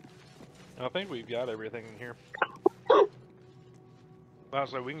elsewhere? I think we've got everything in here.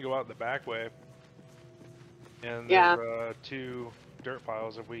 Honestly, we can go out the back way And Yeah. there are 2 dirt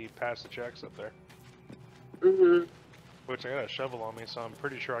piles if we pass the checks up there. Mm-hmm. Which I got a shovel on me, so I'm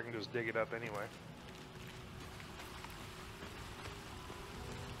pretty sure I can just dig it up anyway.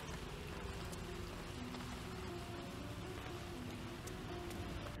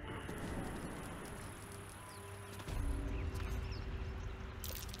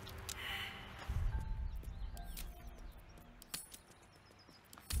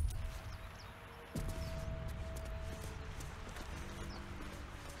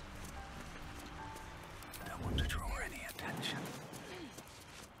 Don't want to draw any attention.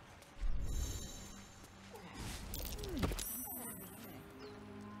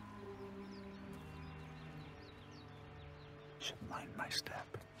 Should mind my step.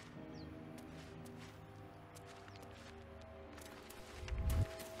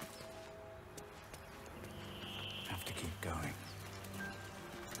 Have to keep going.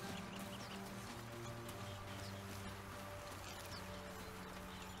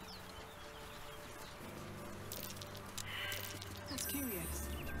 That's curious.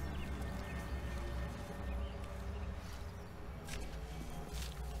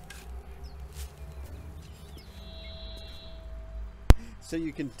 So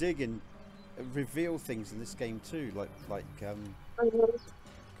you can dig and reveal things in this game too, like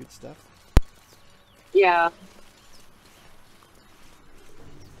good stuff. Yeah.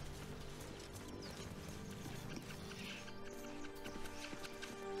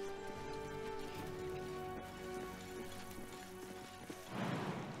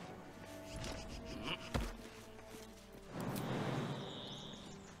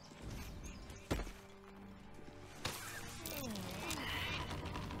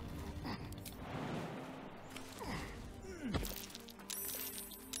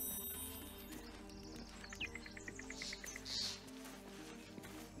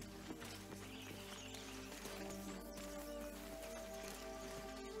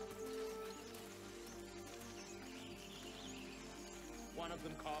 One of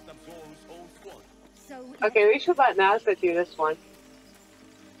them carved up Zor's whole squad. So Okay, we should let Nesbit do this one.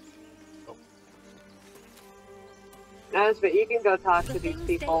 Nesbit, you can go talk to these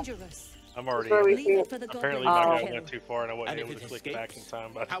people. I'm already Where we in. see Apparently my guy went too far and I wasn't able to click back in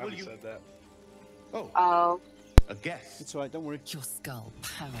time by the time he said that. Oh. A guess. It's alright, don't worry. Your skull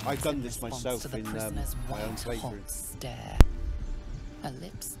pounds I've done in this response myself to the in prisoner's my own white playthrough. hot stare. Her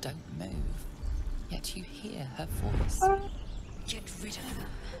lips don't move, yet you hear her voice. Get rid of them.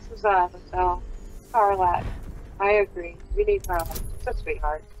 This is so Carlat. I agree. We need Carlat. She's a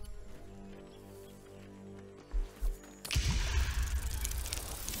sweetheart.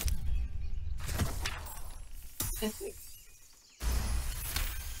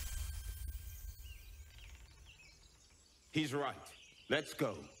 He's right. Let's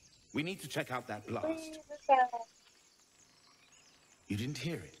go. We need to check out that blast. You didn't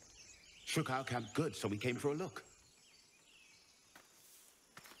hear it? Shook our camp good, so we came for a look.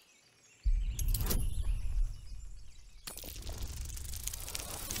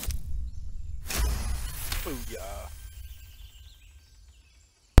 Booyah.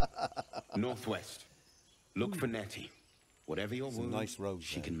 Northwest. Look for Nettie. Whatever your wound, nice road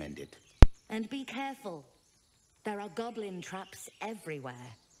she there. can mend it. And be careful. There are goblin traps everywhere.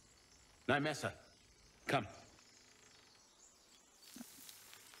 Nymessa, come.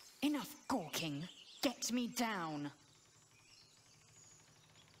 Enough gawking. Get me down.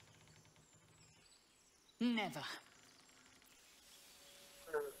 Never.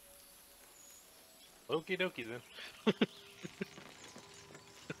 Okie dokie then.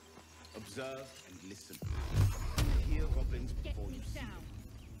 Observe and listen. Hear goblins before you see them.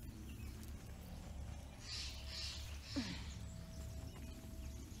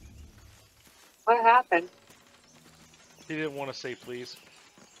 What happened? He didn't want to say please.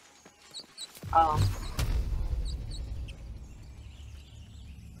 Oh.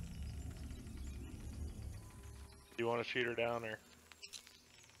 Do you want to shoot her down or?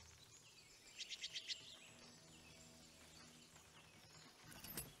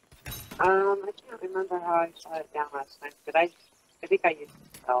 I can't remember how I shot it down last time. Did I? I think I used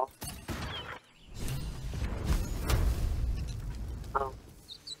it. Oh. Oh.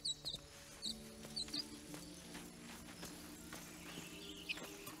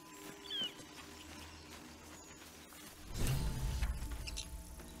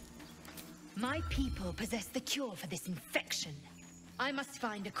 My people possess the cure for this infection. I must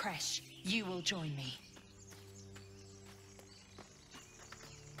find a creche. You will join me.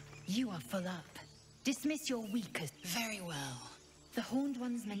 You are full up. Dismiss your weakest. Very well. The Horned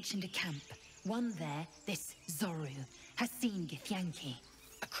Ones mentioned a camp. One there, this Zoru, has seen Githyanki.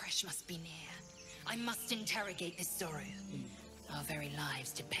 A creche must be near. I must interrogate this Zorro. Our very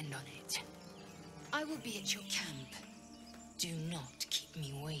lives depend on it. I will be at your camp. Do not keep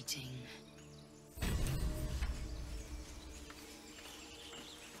me waiting.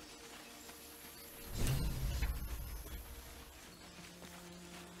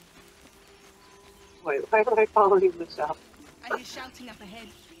 Wait, why am I following this up? I hear shouting up ahead.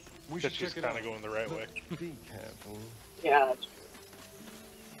 Because she's kind of going the right way. Be careful. Yeah, that's true.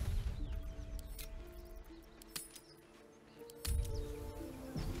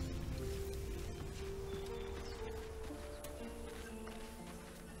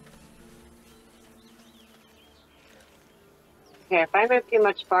 Okay, if I move too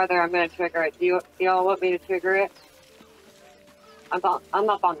much farther, I'm gonna trigger it. Do y'all want me to trigger it? I'm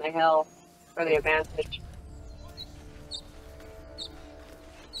up on the hill for the advantage.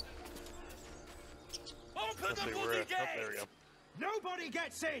 Let's see, we're at. Oh, there we go. Nobody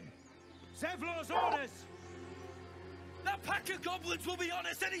gets in! Zevlor's orders! That pack of goblins will be on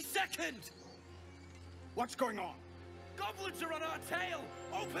us any second! What's going on? Goblins are on our tail!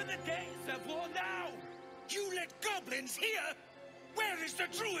 Open the gates, Zevlor, now! You let goblins here? Where is the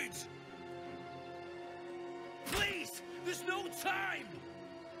druid? Please! There's no time!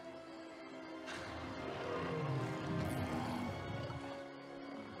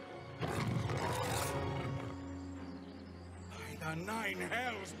 By the 9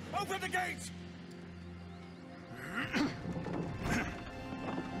 hells! Open the gates!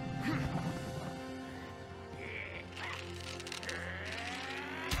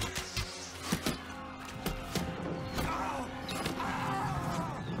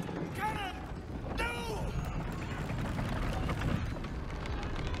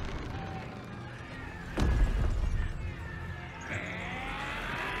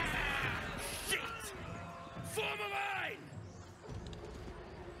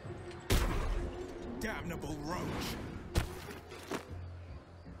 Damnable roach!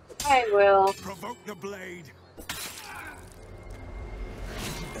 I will. Provoke the blade!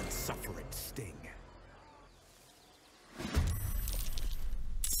 Then suffer its sting.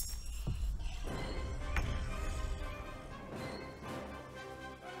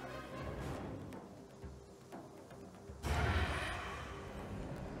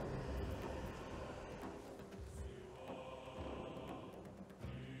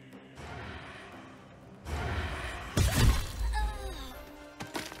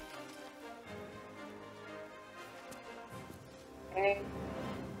 Okay.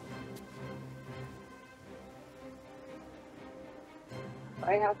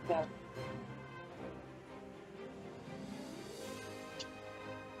 I have to.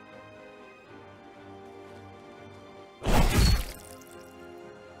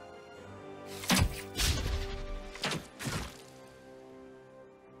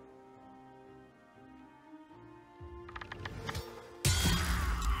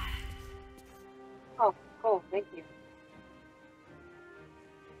 Oh, cool. Thank you.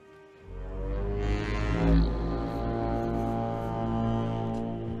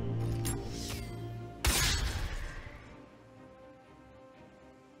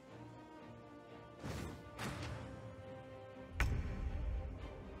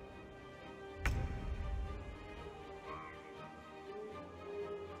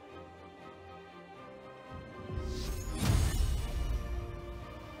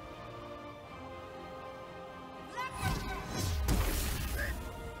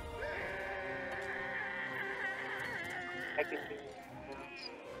 I can do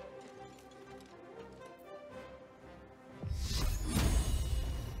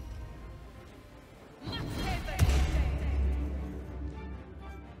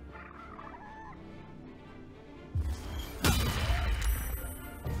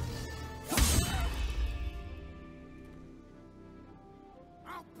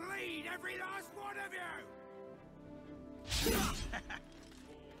I'll bleed every last one of you!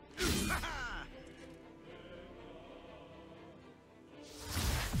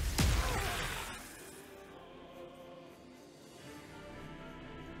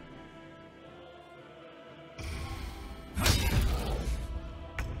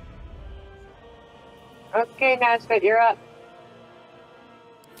 Okay, Nesbit, you're up.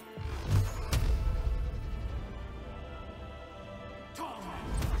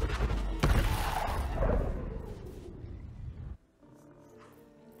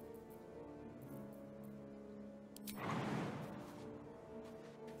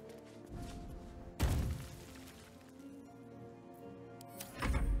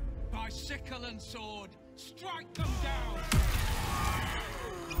 By sickle and sword, strike them down!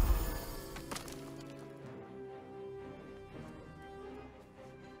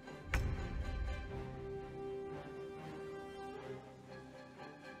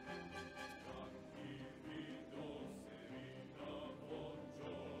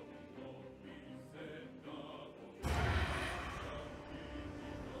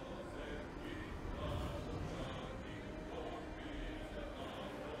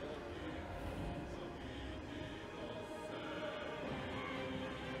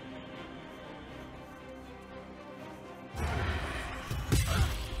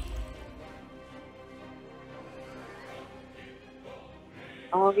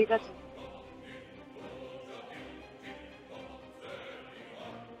 Oh, he doesn't.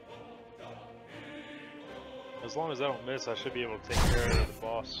 As long as I don't miss, I should be able to take care of the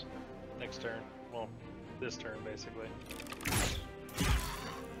boss next turn. Well, this turn, basically.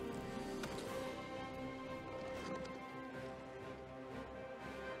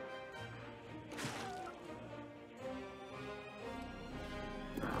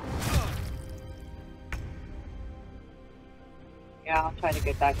 Yeah, I'll try to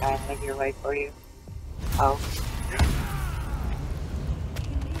get that guy out of your way for you. Oh.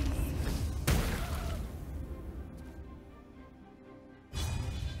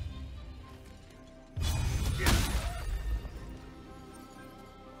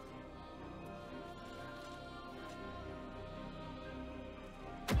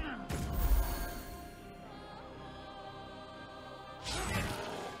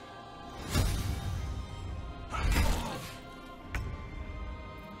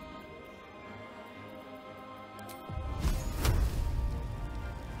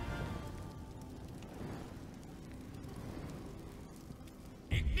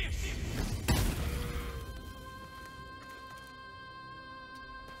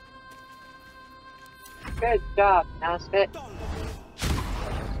 Good job, Nesbit.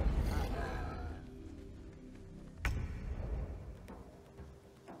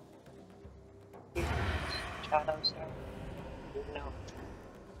 Shadows there. No.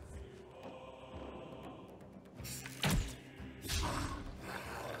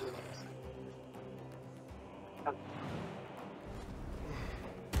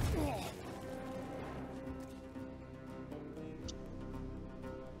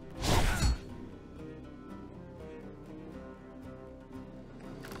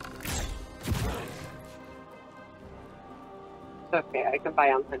 Okay, I can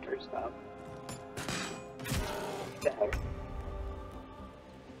buy on Hunter's though. There.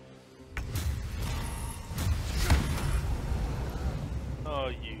 Oh,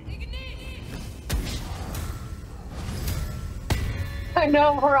 you. I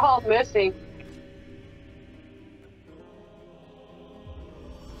know, we're all missing.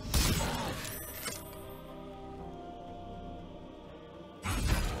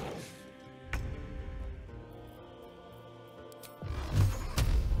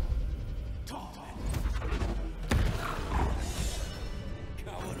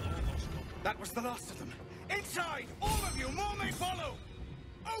 That was the last of them. Inside! All of you! More may follow!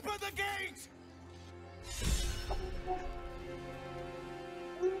 Open the gate!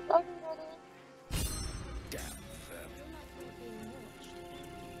 Damn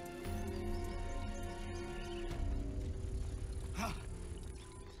them.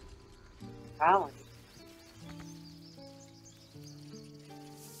 Alan.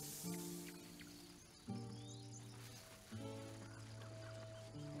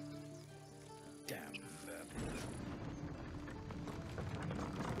 Damn them.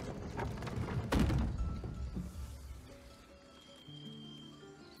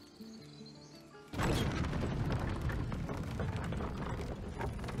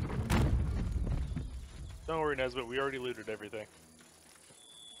 Don't worry, Nesbit, we already looted everything.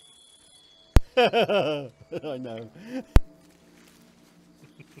 I know.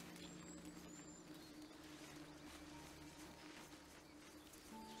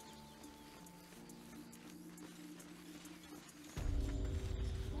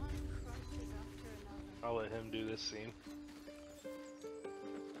 I'll let him do this scene.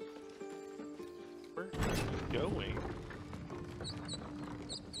 Where are you going?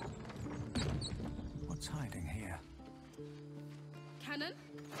 What's hiding here? Cannon?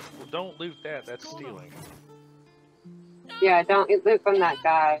 Well, don't loot that. That's stealing. Yeah, don't loot from that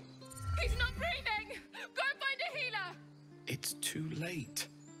guy. He's not breathing! Go find a healer! It's too late.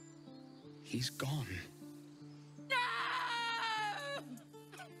 He's gone.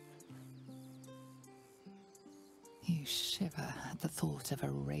 You shiver at the thought of a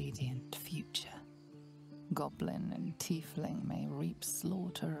radiant future. Goblin and tiefling may reap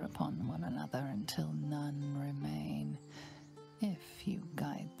slaughter upon one another until none remain, if you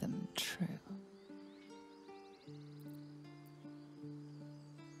guide them true.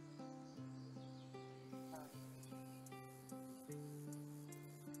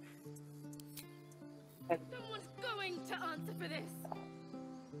 Someone's going to answer for this!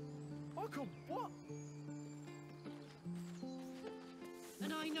 Michael, what?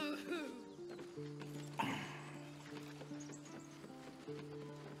 And I know who.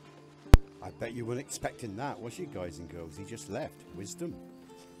 I bet you weren't expecting that, was you, guys and girls? He just left. Wisdom.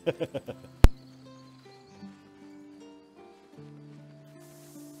 There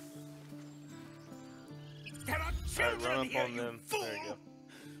are Alright, children run up here, on you them. fool! There you go.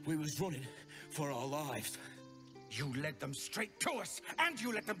 We was running for our lives. You led them straight to us, and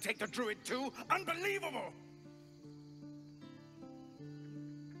you let them take the druid too? Unbelievable!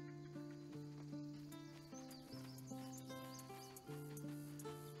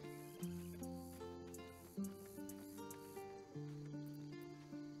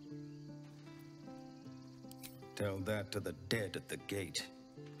 Tell that to the dead at the gate.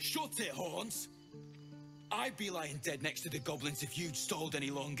 Shut it, Horns! I'd be lying dead next to the goblins if you'd stalled any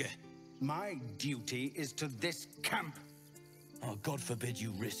longer. My duty is to this camp. Oh, God forbid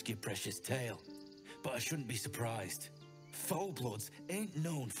you risk your precious tail. But I shouldn't be surprised. Full-bloods ain't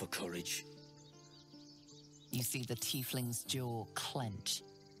known for courage. You see the tiefling's jaw clench.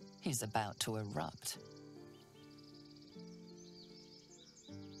 He's about to erupt.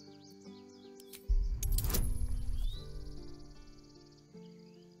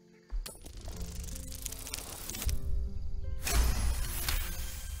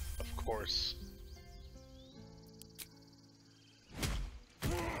 Of course.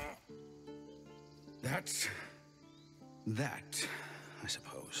 That's that, I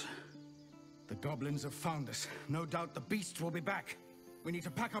suppose. The goblins have found us. No doubt the beasts will be back. We need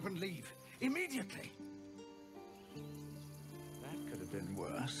to pack up and leave. Immediately! That could have been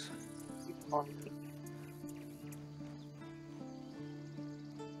worse.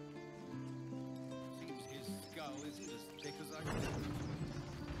 Seems his skull isn't as thick as I thought.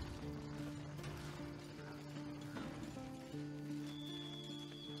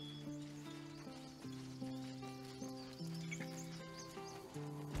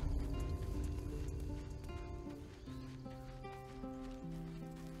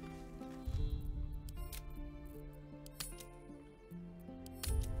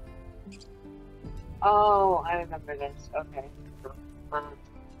 Oh, I remember this. Okay.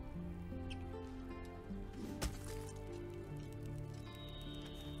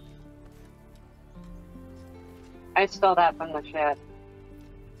 I stole that from the ship.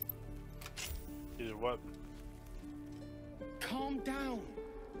 You did what? Calm down,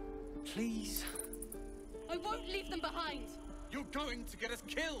 please. I won't leave them behind. You're going to get us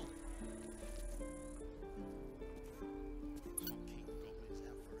killed!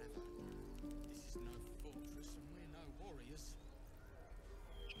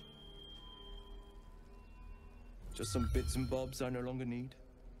 Just some bits and bobs I no longer need.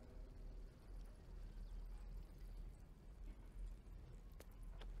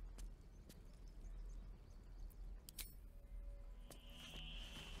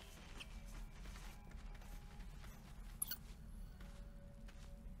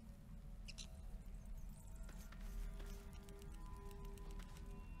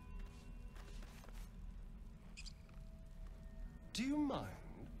 Do you mind?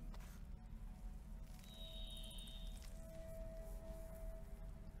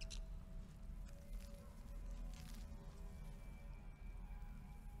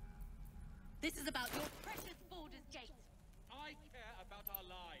 This is about your precious Baldur's Gate. I care about our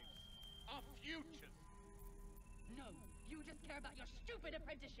lives. Our futures. No, you just care about your stupid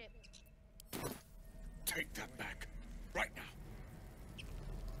apprenticeship. Take that back. Right now.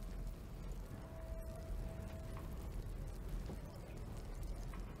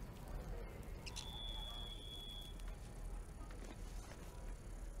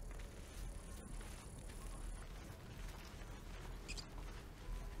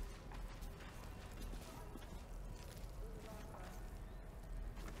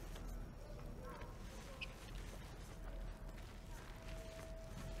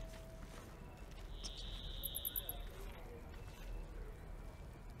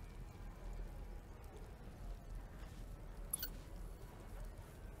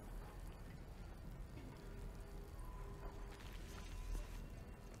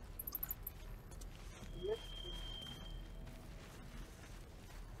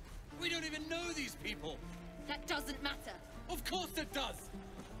 We don't even know these people. That doesn't matter. Of course it does.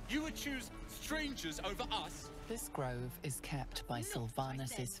 You would choose strangers over us. This grove is kept by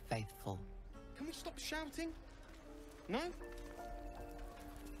Sylvanus' faithful. Can we stop shouting? No? No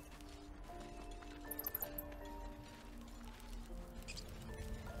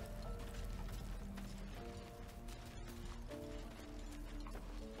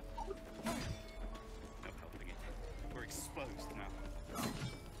helping it. We're exposed now.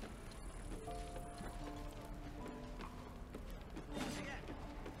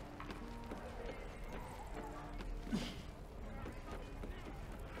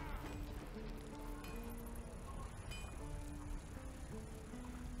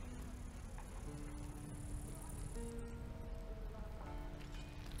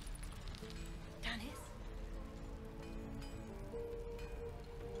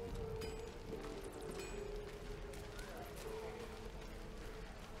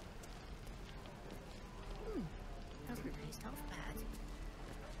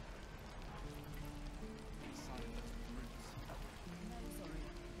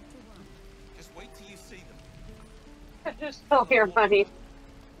 Just stole your money.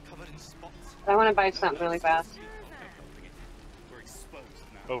 Covered in spots. I want to buy something really fast. We're exposed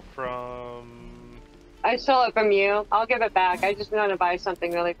now. Oh, from... I stole it from you. I'll give it back. I just want to buy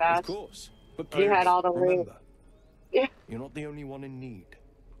something really fast. Of course. But You had all the loot. remember, Yeah. you're not the only one in need.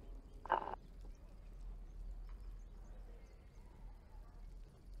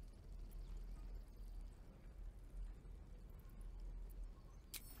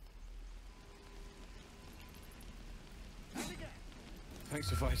 Thanks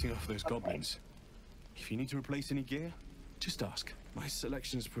for fighting off those goblins. If you need to replace any gear, just ask. My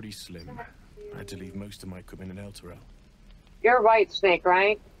selection's pretty slim. I had to leave most of my equipment in Elturel. You're White Snake,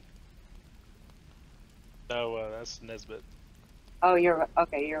 right? No, that's Nesbit. Oh, you're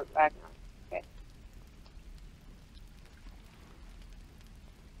okay. You're Ragnar. Okay.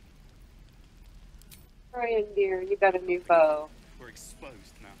 Brian, dear, you got a new bow. We're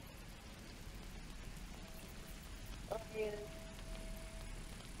exposed now. Brian.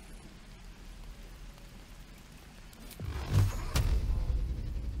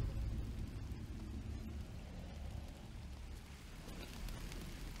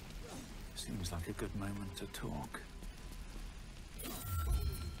 Seems like a good moment to talk.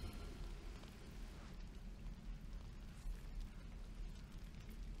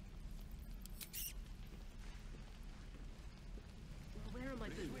 Where are my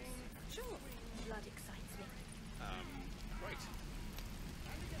boots? Sure. Blood excites me. Right.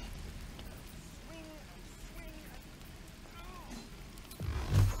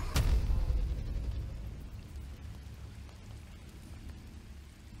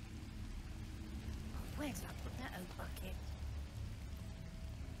 Where did I put that old bucket?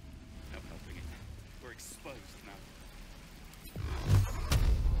 No helping it. We're exposed now.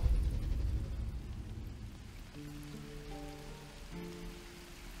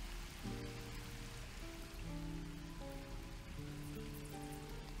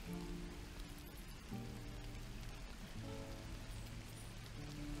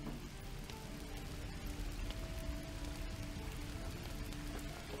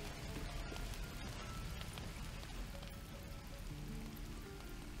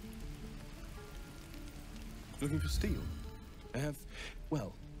 Looking for steel? I have,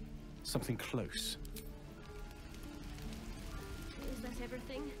 well, something close. Is that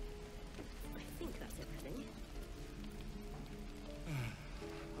everything? I think that's everything.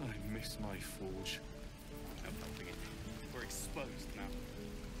 I miss my forge. No helping it. We're exposed now.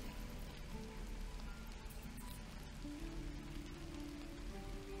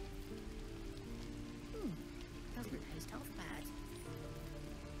 Doesn't taste half bad.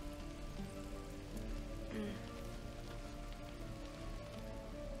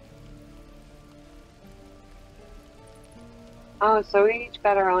 Oh, so we each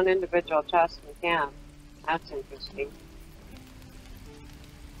got our own individual chest and camp. That's interesting.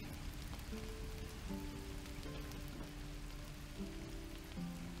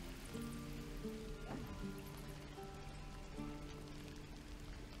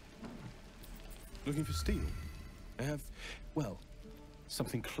 Looking for steel? I have, well,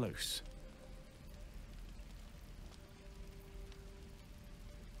 something close.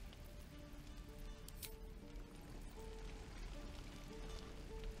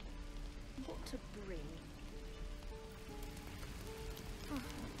 What to bring? Oh,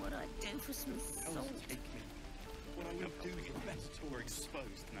 what I'd do for some salt. Take me. What I will do your best till we're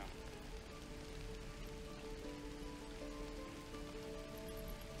exposed now.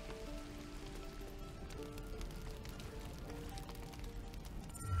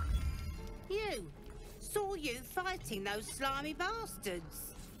 You! Saw you fighting those slimy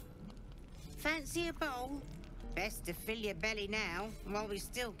bastards. Fancy a bowl? Best to fill your belly now, while we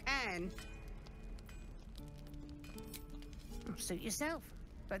still can. Suit yourself.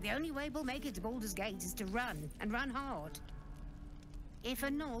 But the only way we'll make it to Baldur's Gate is to run, and run hard. If a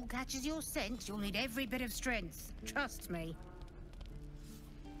gnoll catches your scent, you'll need every bit of strength. Trust me.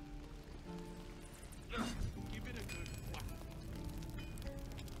 You've been a good whack.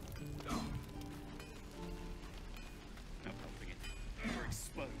 No helping it. We're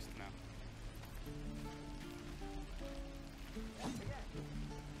exposed now.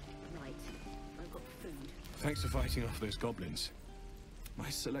 Right. I've got food. Thanks for fighting off those goblins. My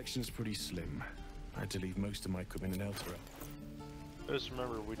selection's pretty slim. I had to leave most of my equipment in Elturel. Just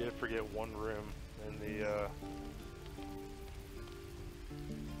remember, we did forget one room in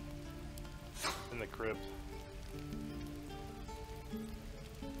the crypt.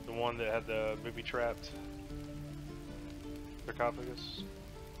 The one that had the booby-trapped sarcophagus.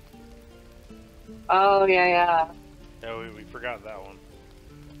 Oh, yeah, yeah. Yeah, we forgot that one.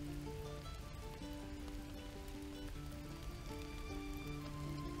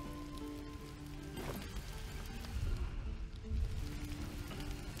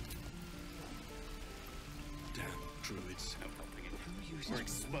 We're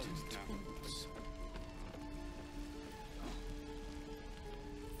exposed now.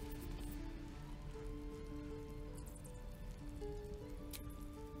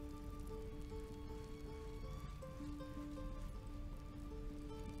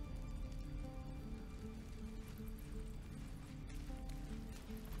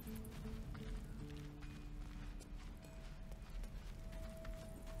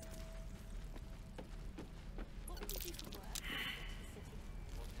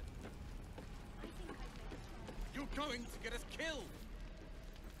 You're going to get us killed!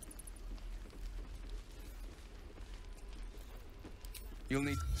 You'll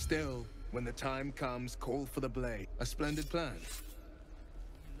need... Still, when the time comes, call for the blade. A splendid plan. If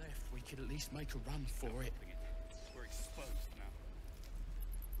we left, we could at least make a run for it. We're exposed now.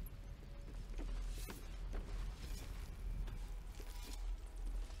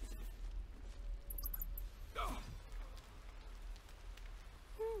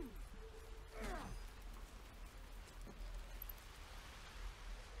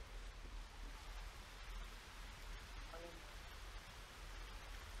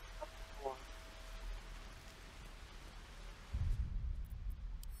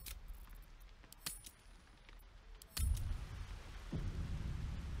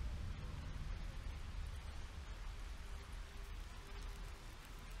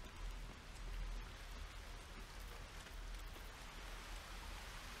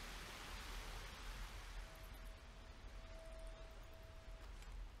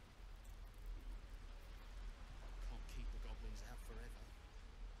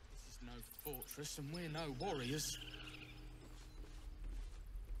 No fortress, and we're no warriors.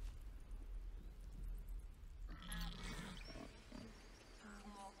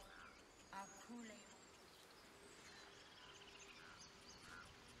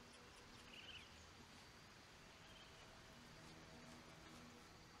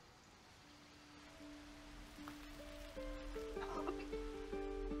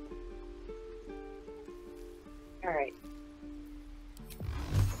 All right.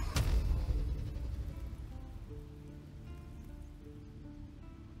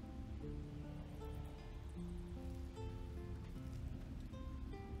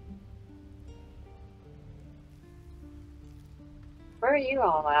 Where are you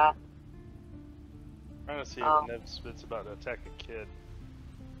all at? Trying to see if Nesbit's about to attack a kid.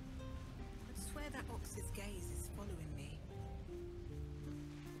 I swear that ox's gaze is following me.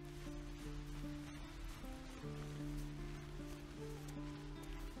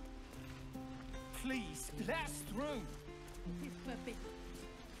 Please, let us through!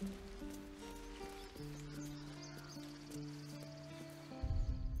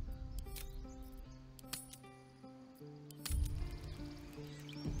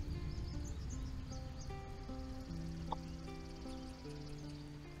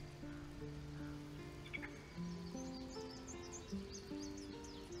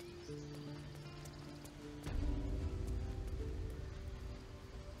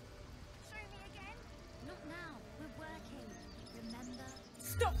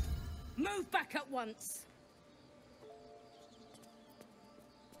 Stop! Move back at once!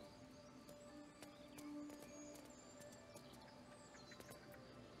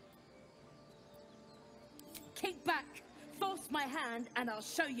 Keep back! Force my hand and I'll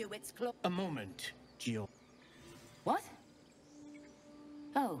show you its claw. A moment, Jill. What?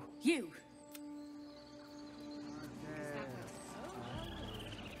 Oh, you.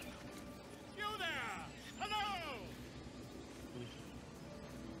 You there! Hello!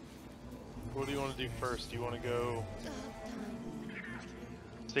 What do you want to do first? Do you want to go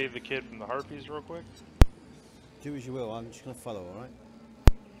save the kid from the harpies real quick? Do as you will, I'm just going to follow, alright?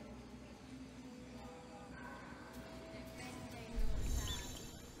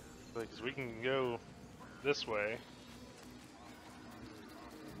 Because we can go this way.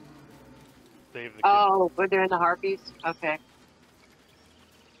 Save the kid. Oh, we're doing the harpies? Okay.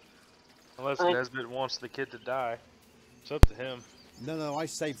 Unless Fine. Nesbit wants the kid to die. It's up to him. No, I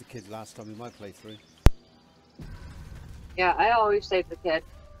saved the kid last time in my playthrough. Yeah, I always save the kid.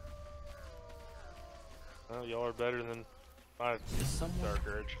 Well, y'all are better than my Dark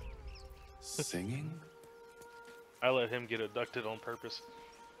Urge. Singing? I let him get abducted on purpose.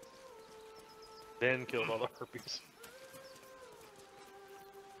 Then killed all the harpies.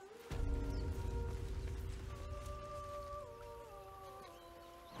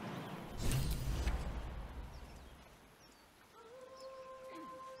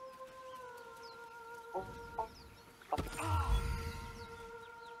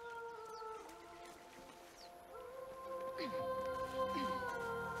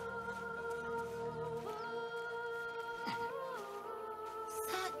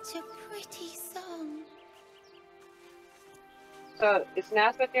 So is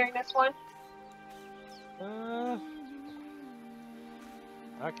Nesbit doing this one?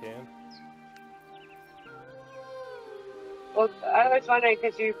 I can. Well, I was wondering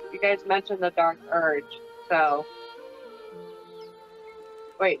because you guys mentioned the Dark Urge. So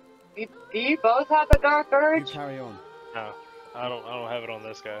wait, do you both have the Dark Urge? You carry on. No, I don't have it on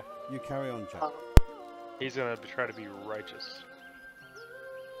this guy. You carry on, Jack. Oh. He's gonna try to be righteous.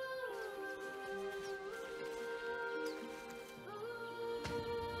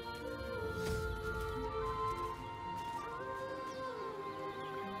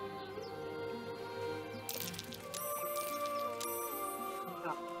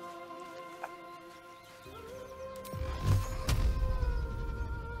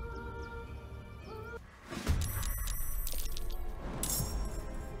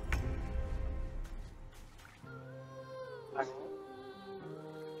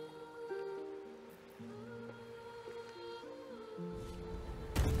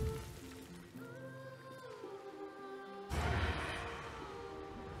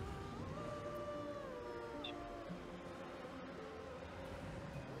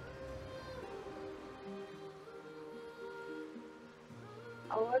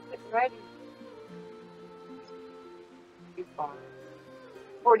 Oh, was it ready? Too far.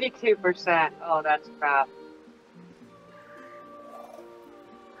 42%. Oh, that's crap.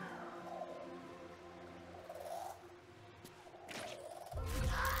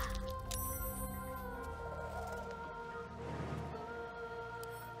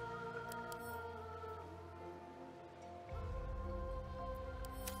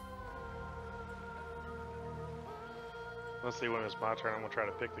 Let's see when it's my turn. I'm gonna try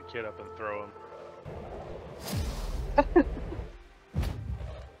to pick the kid up and throw him.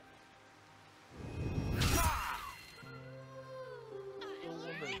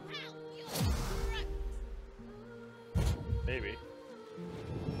 Maybe.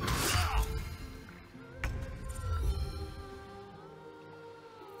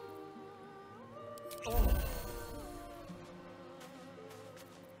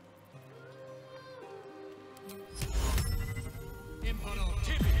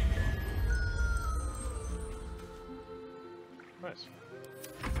 Nice.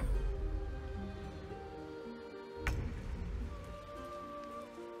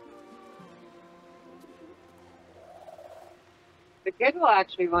 The kid will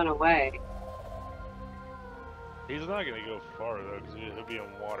actually run away. He's not gonna go far though, because he'll be in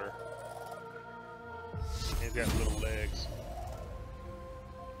water. He's got little legs.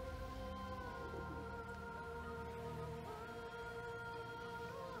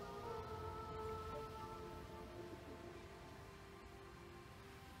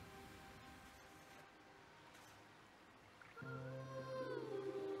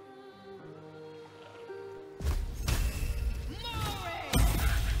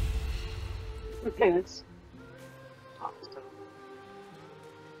 Okay, that's awesome.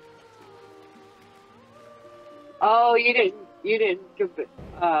 Oh, you didn't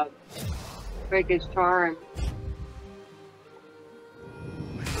break his charm.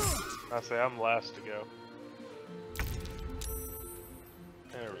 I say I'm last to go.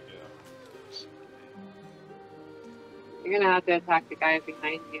 There we go. You're gonna have to attack the guy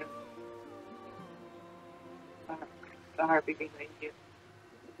behind you. The harpy behind you.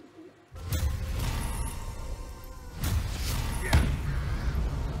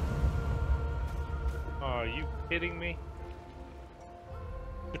 Oh, are you kidding me?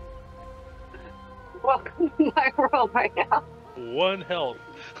 Welcome to my world right now. 1 health.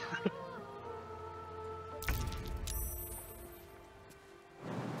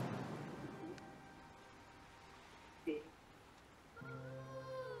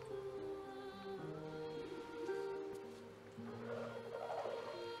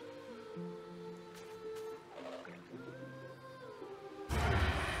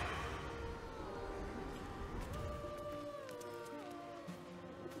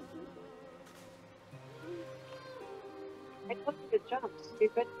 I told you to jump,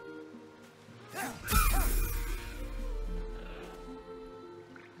 stupid.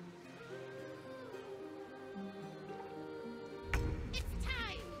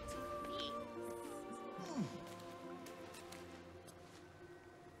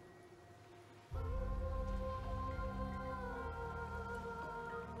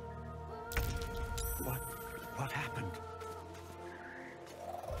 What happened?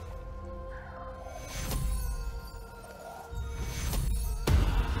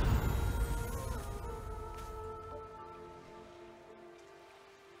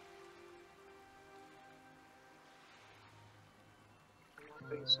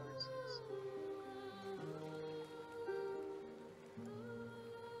 Resources.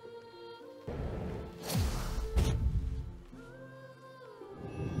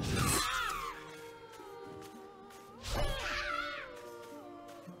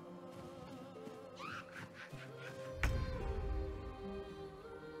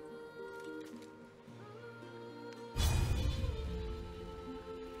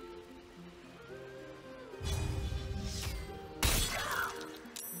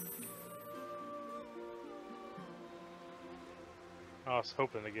 I was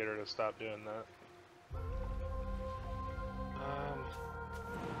hoping to get her to stop doing that.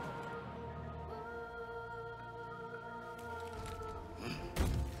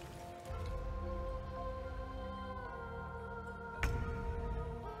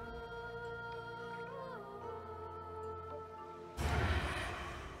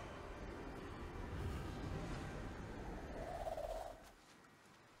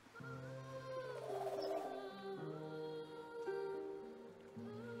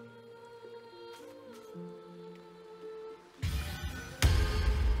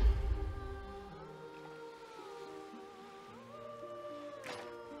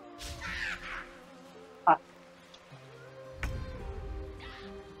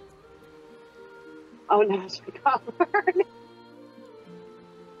 Oh no, it's covered.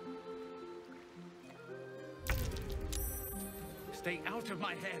 Stay out of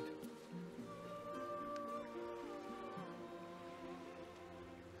my head.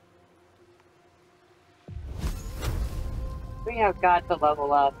 We have got to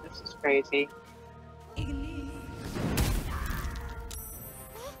level up. This is crazy.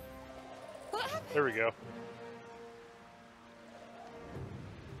 There we go.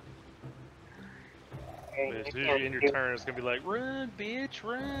 Okay, As soon as you end your turn, it's gonna be like, run, bitch,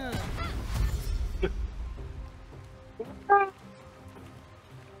 run.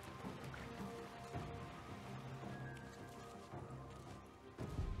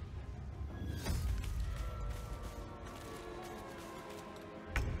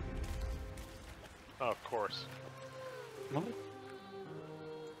 Oh, of course. What?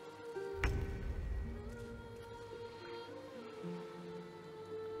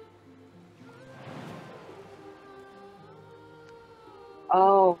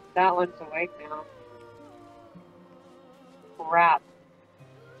 Oh, that one's awake now. Crap.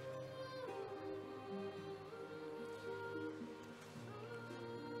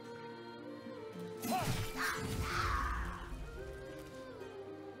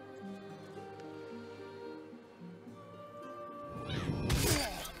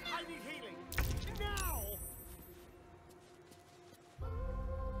 I need healing. Now!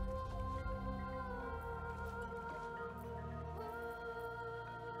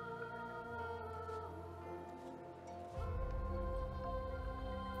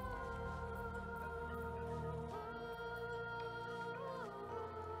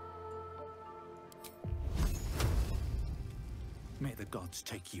 May the gods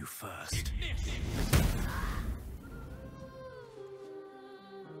take you first.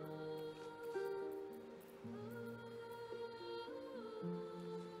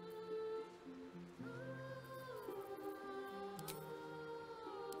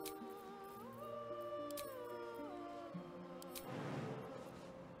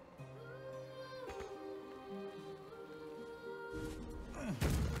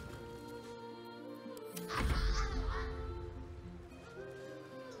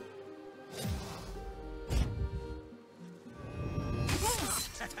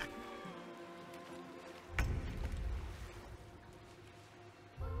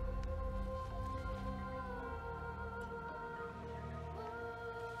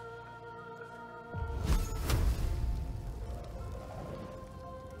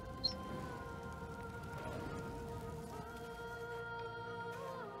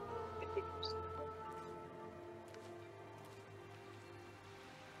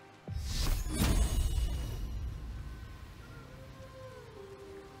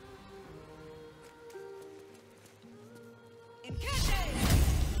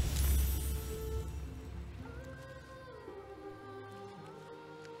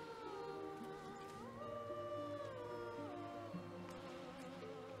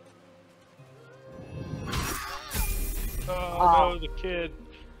 Oh no, the kid.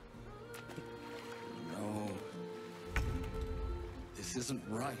 No. This isn't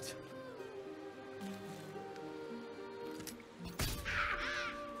right.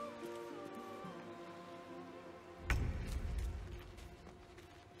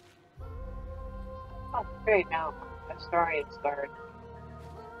 Oh, great, now Historian start.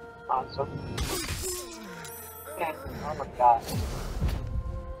 Awesome. Yeah, oh my god.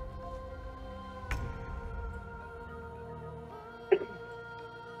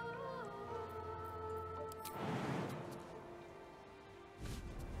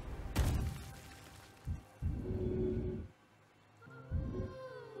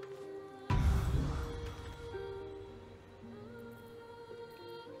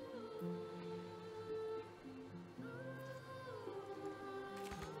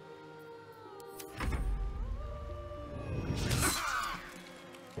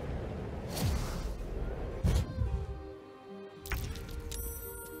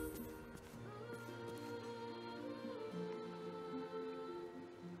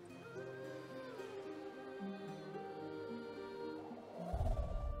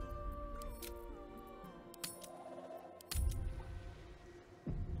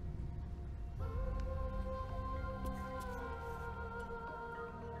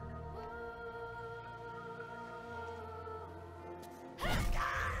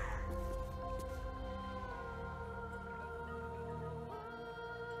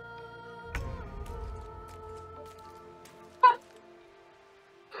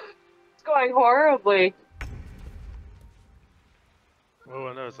 It's going horribly. Oh,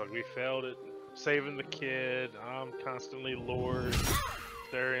 I know. It's like we failed at saving the kid. I'm constantly Lord.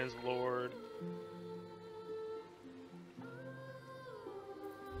 Tharian's Lord.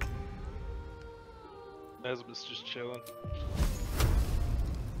 Nesbit's just chilling.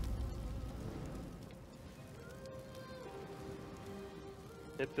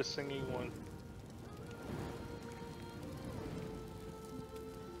 Hit the singing one.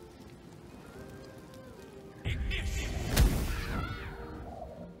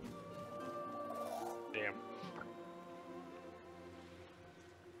 Damn.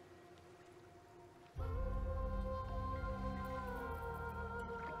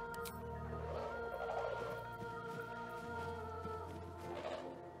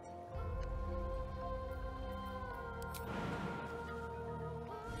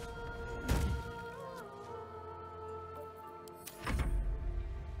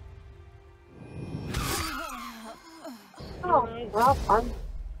 Oh, well, I'm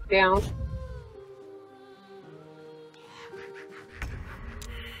down.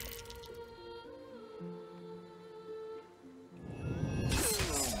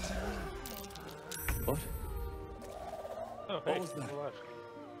 What? Oh, hey, What was that? I'm alive.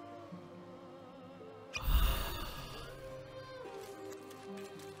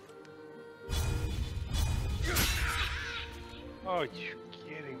 Oh, you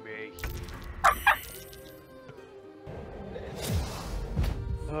kidding me?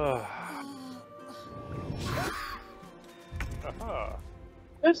 Aha.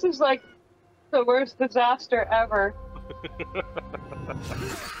 This is like the worst disaster ever.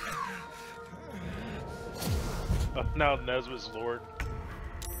 Now Nesbit's Lord.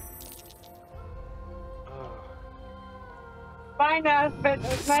 Bye, Nesbit. It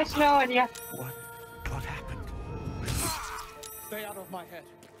was nice knowing you. What happened? Stay out of my head.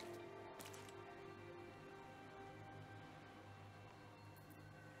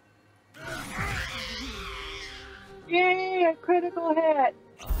 Yay, a critical hit.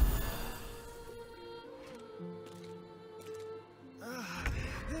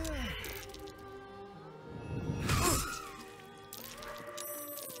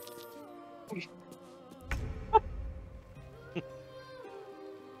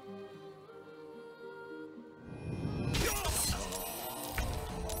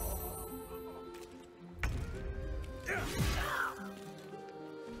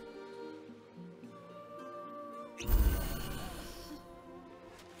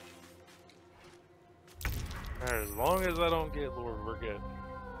 Alright, as long as I don't get Lord, we're good.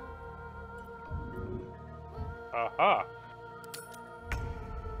 Aha!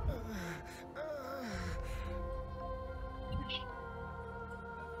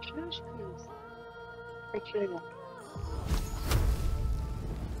 Shush, please. Katrina.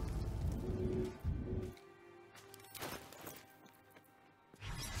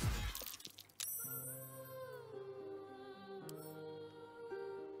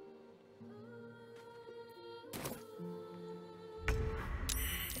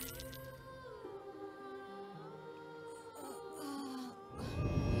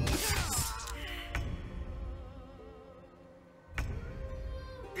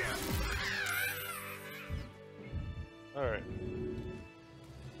 Alright.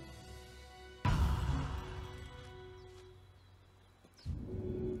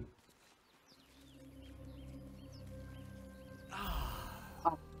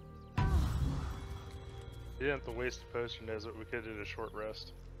 You didn't have to waste a potion, Desert. We could have did a short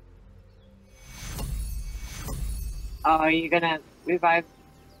rest. Oh, are you gonna revive?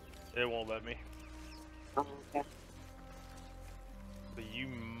 It won't let me. Oh, okay. But you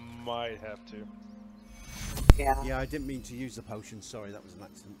might have to. Yeah. Yeah, I didn't mean to use the potion. Sorry, that was an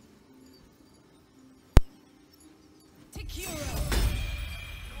accident.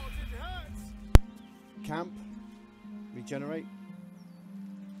 Camp. Regenerate.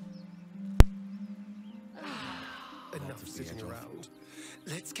 Enough sitting around.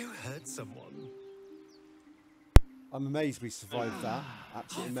 Let's go hurt someone. I'm amazed we survived that.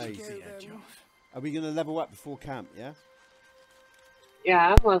 Absolutely amazed. Are we going to level up before camp, yeah?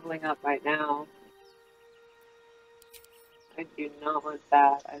 Yeah, I'm leveling up right now. I do not want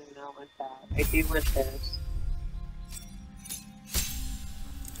that. I do not want that. I do want this.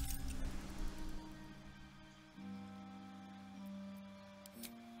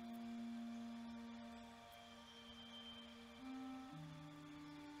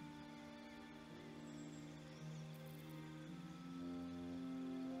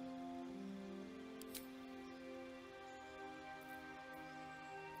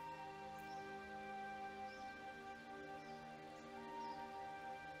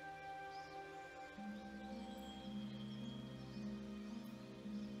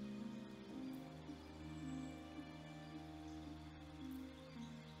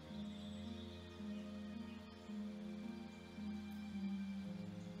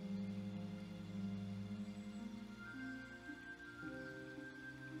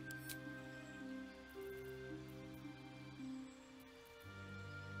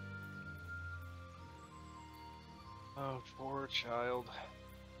 Oh, poor child.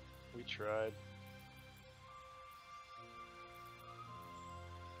 We tried.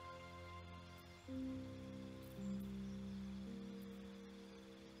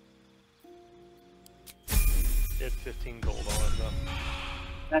 He had 15 gold on him though.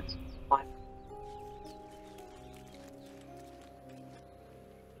 That's fine.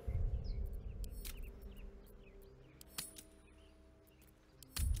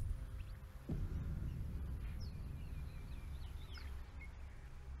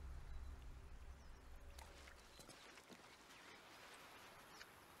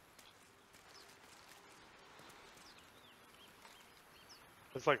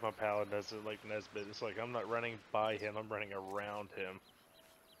 It's like my paladin does it like Nesbit. It's like I'm not running by him, I'm running around him.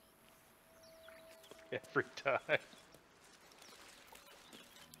 Every time.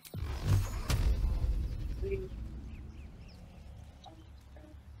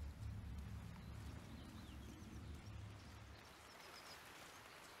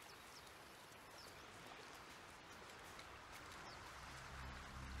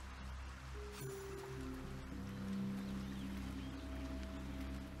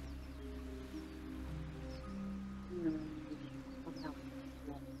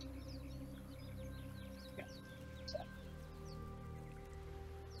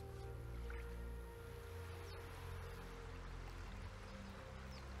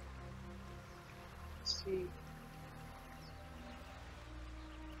 See.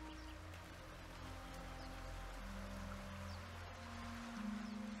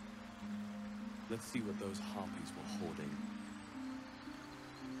 Let's see what those harpies were hoarding.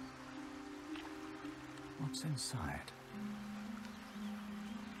 What's inside?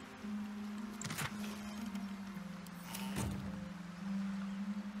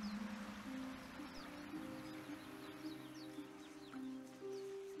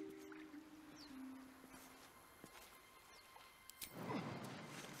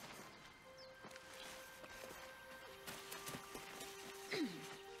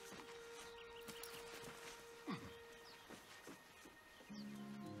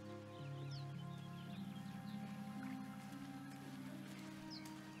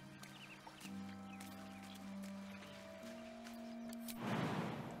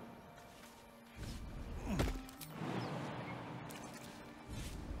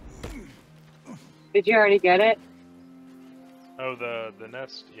 Did you already get it? Oh, the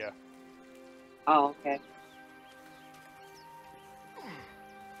nest? Yeah. Oh, okay.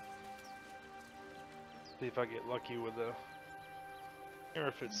 See if I get lucky with the... Or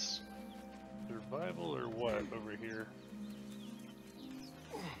if it's survival or what over here.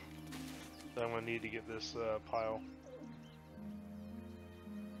 So I'm gonna need to get this pile.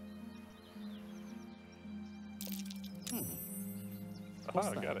 Aha,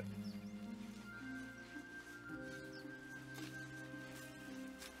 I got it.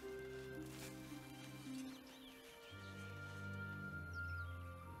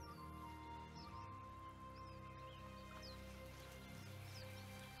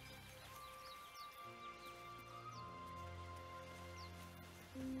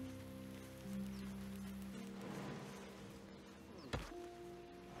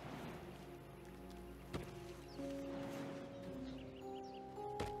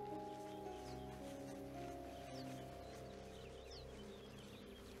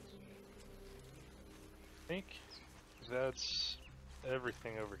 I think that's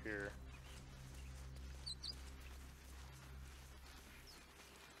everything over here.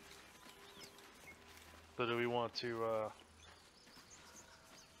 So do we want to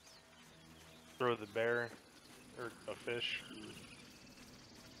throw the bear or a fish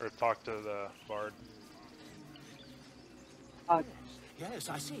or talk to the bard? Yes,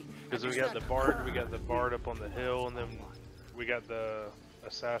 I see. Because we got the bard up on the hill, and then we got the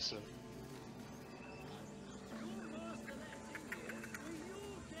assassin.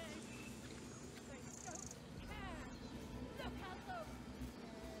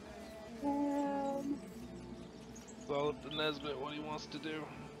 It's all up to Nesbit what he wants to do.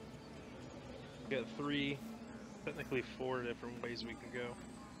 We got technically four different ways we can go.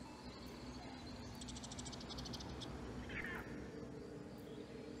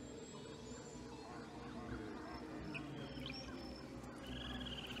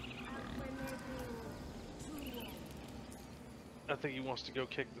 I think he wants to go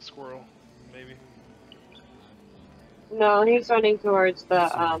kick the squirrel, maybe. No, he's running towards the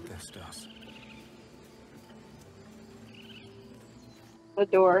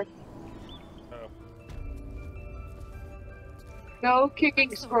door. Oh. Go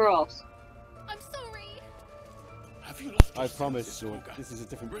kicking squirrels. I'm sorry. Have you lost I promise, Sword, this is a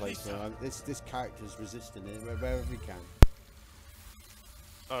different place. This character's resisting it wherever he can.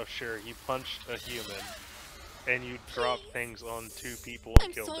 Oh, sure. You punched a human, and you dropped things on 2 people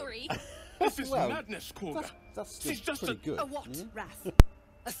and killed them. This is Well, madness, Korga. That's She's just pretty good. A what, yeah? Wrath?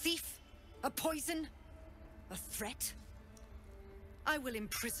 A thief? A poison? A threat? I will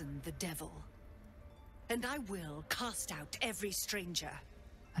imprison the devil. And I will cast out every stranger.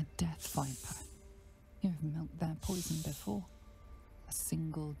 A death viper. You've milked their poison before. A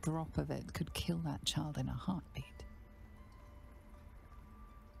single drop of it could kill that child in a heartbeat.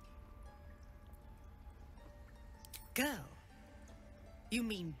 Girl, you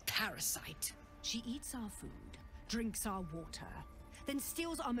mean parasite? She eats our food, drinks our water, then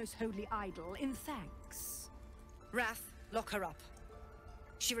steals our most holy idol in thanks. Wrath, lock her up.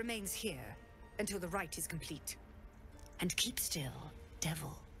 She remains here until the rite is complete. And keep still,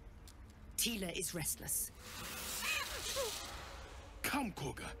 devil. Tila is restless. Come,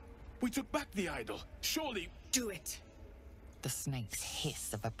 Korga. We took back the idol. Surely... Do it. The snake's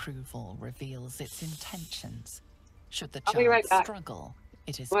hiss of approval reveals its intentions. Should the I'll be child right back. struggle,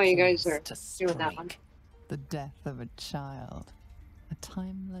 it is While you guys poised are to doing that one. strike. The death of a child. A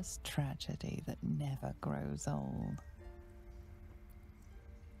timeless tragedy that never grows old.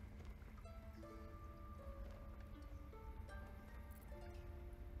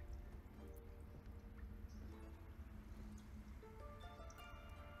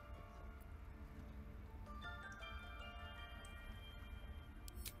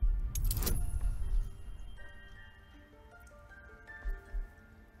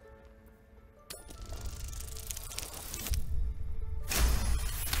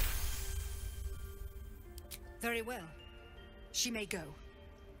 Very well. She may go.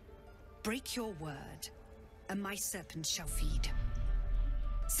 Break your word, and my serpent shall feed.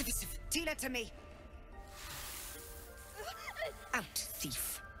 Sif, Tila to me! Out,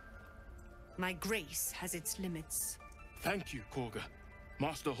 thief. My grace has its limits. Thank you, Korga.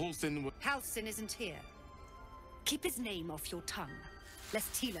 Master Halsin will... Halsin isn't here. Keep his name off your tongue,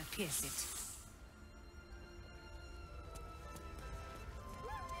 lest Tila pierce it.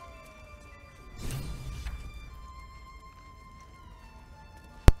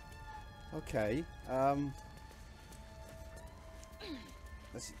 Okay.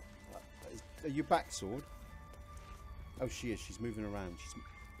 Let's see. Are you back, Sword? Oh, she is. She's moving around.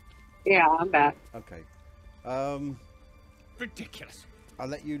 Yeah, I'm back. Okay. Ridiculous. I'll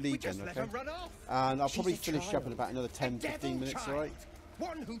let you lead then, let okay? her run off. And I'll She's probably a finish up in child. about another 10, 15 minutes, child. alright?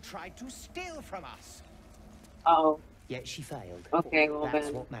 One who tried to steal from us. Oh. Yet she failed. Okay, well That's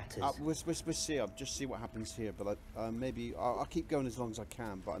then. what matters. We'll see. I'll just see what happens here. But maybe I'll keep going as long as I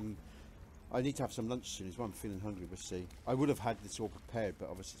can. But I need to have some lunch soon as well. I'm feeling hungry. We'll see. I would have had this all prepared, but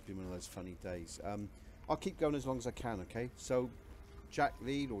obviously it's been one of those funny days. I'll keep going as long as I can. Okay. So, Jack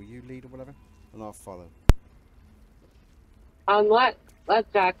lead or you lead or whatever, and I'll follow. Let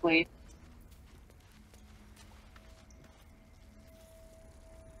Jack lead.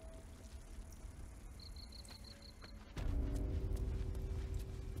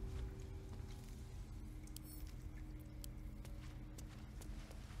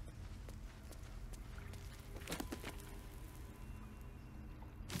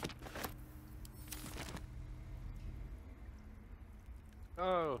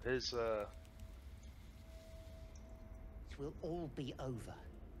 Oh, his, It will all be over.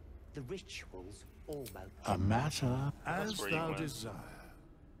 The ritual's almost... A matter That's as where you thou went. desire.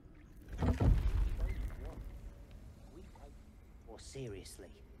 Or seriously.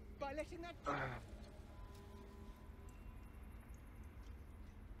 By letting that...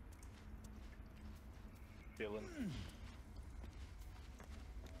 feeling.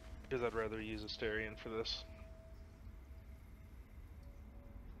 Because I'd rather use Asterion for this.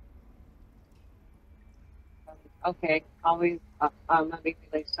 Okay, I'll let me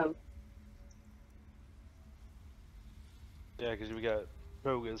release some. Yeah, because we got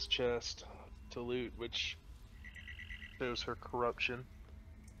Boga's chest to loot, which shows her corruption.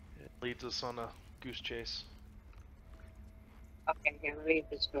 It leads us on a goose chase. Okay, yeah, let me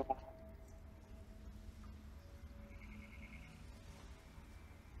just go back.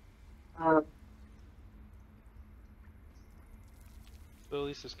 But at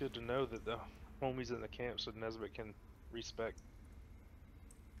least it's good to know that the homies in the camp so Nesbit can respect.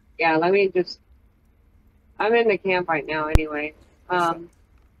 Yeah, let me just. I'm in the camp right now, anyway.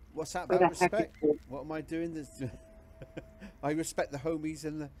 What's that where about the heck respect? is it? What am I doing? I respect the homies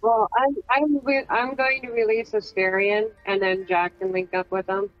and the. Well, I'm going to release Asterion, and then Jack can link up with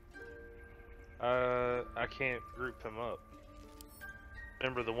them. I can't group him up.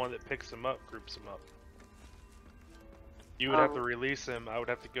 Remember, the one that picks him up groups him up. You would have to release him. I would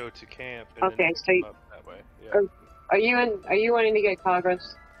have to go to camp. And Okay, then so you, up that way. Yeah. are you in? Are you wanting to get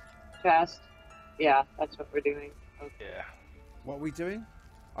Congress fast? Yeah, that's what we're doing. Okay. Yeah. What are we doing?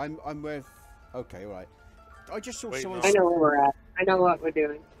 I'm with. Okay, all right. I just saw someone. I know where we're at. I know what we're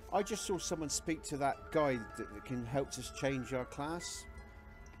doing. I just saw someone speak to that guy that can help us change our class.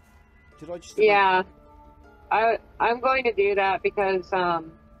 Did I just? Yeah, I'm going to do that because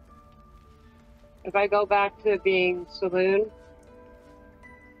if I go back to being saloon,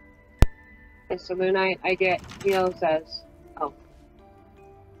 a saloonite, I get heals as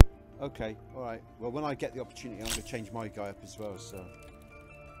Okay, all right. Well, when I get the opportunity, I'm going to change my guy up as well. So.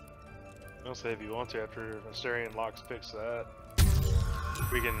 I'll say if you want to after Asterion Locks fix that,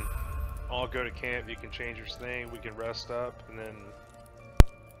 we can all go to camp. You can change your thing. We can rest up and then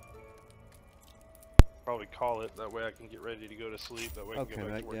probably call it. That way I can get ready to go to sleep. That way I can go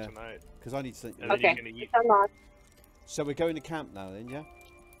back to work tonight. Because I need to. And then you can eat. So we're going to camp now, then, yeah?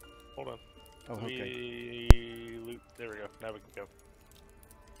 Hold on. Oh, okay. There we go. Now we can go.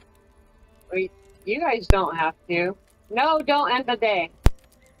 Wait, you guys don't have to. No, don't end the day.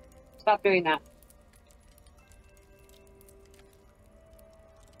 Stop doing that.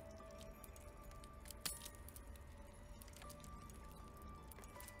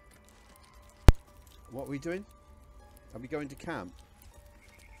 What are we doing? Are we going to camp?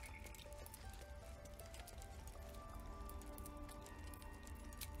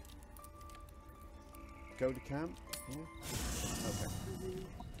 Go to camp? Yeah. Okay.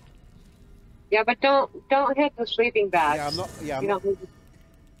 Yeah, but don't hit the sleeping bags. Yeah, I'm not. Yeah, I'm you not, don't need to,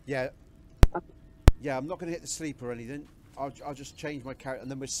 yeah. Yeah, I'm not going to hit the sleep or anything. I'll just change my character and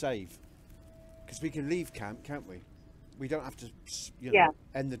then we'll save. Because we can leave camp, can't we? We don't have to, you know,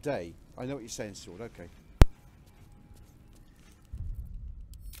 end the day. I know what you're saying, Sword. Okay.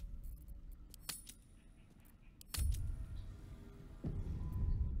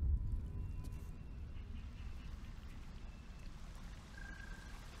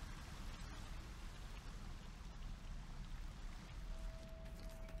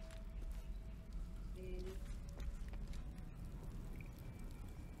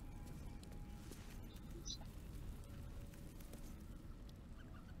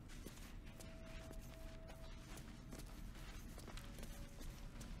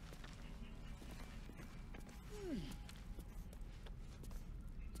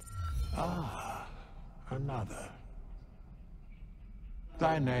 Ah, another.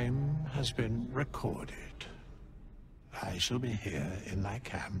 Thy name has been recorded. I shall be here in thy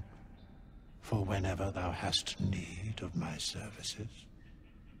camp for whenever thou hast need of my services.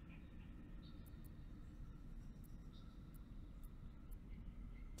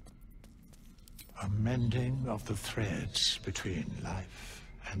 A mending of the threads between life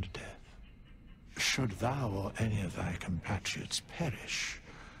and death. Should thou or any of thy compatriots perish,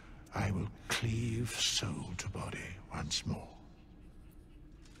 I will cleave soul to body once more.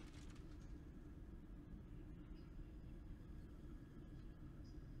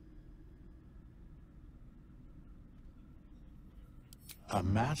 A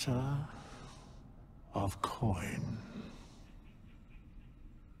matter of coin.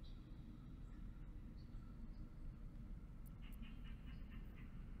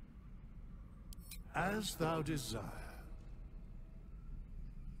 As thou desire.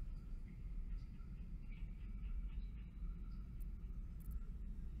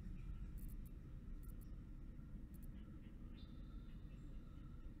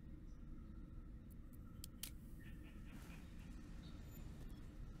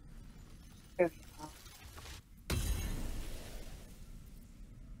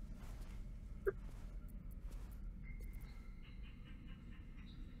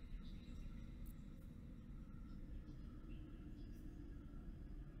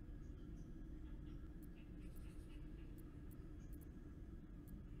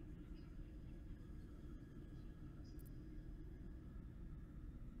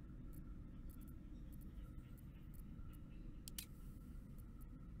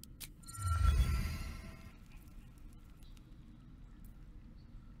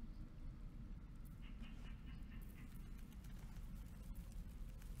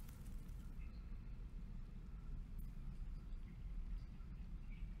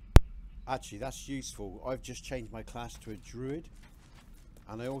 Actually, that's useful. I've just changed my class to a druid,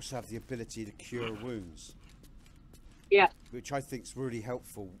 and I also have the ability to cure wounds. Yeah. Which I think is really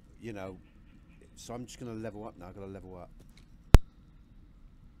helpful, you know. So I'm just going to level up now. I've got to level up.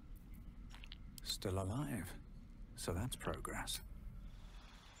 Still alive. So that's progress.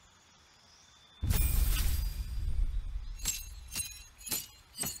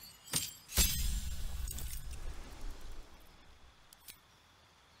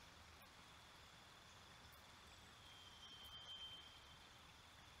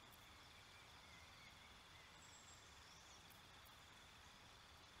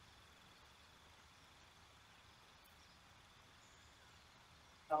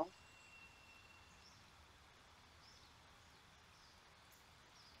 So.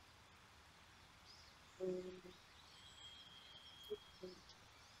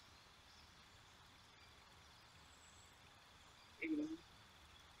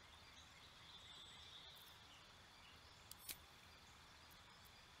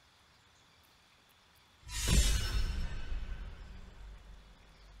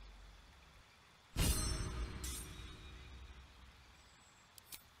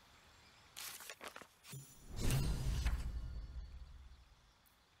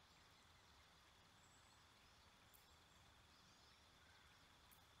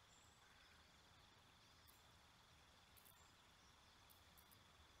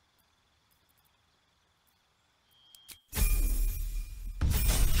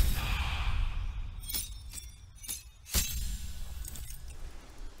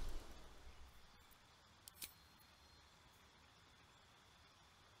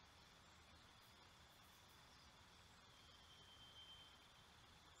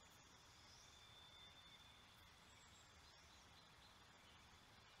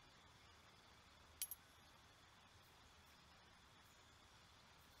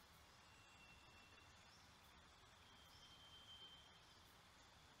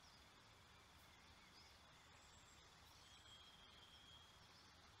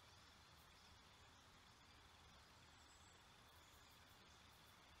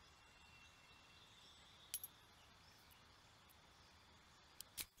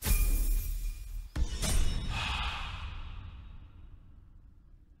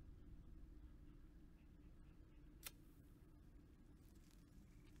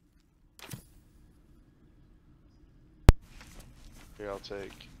 Here, I'll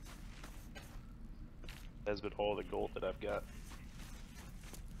take Nesbit all the gold that I've got.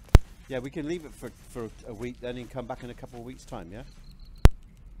 Yeah, we can leave it for a week then and come back in a couple of weeks' time, yeah?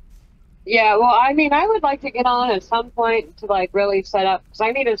 Yeah, well, I mean, I would like to get on at some point to like really set up, because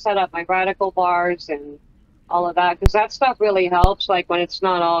I need to set up my radical bars and all of that, because that stuff really helps, like when it's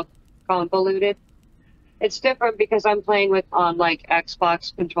not all convoluted. It's different because I'm playing with on like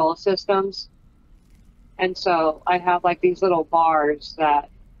Xbox control systems, and so I have like these little bars that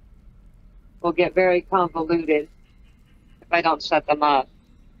will get very convoluted if I don't set them up.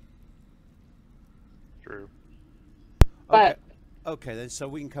 True. But Okay then, so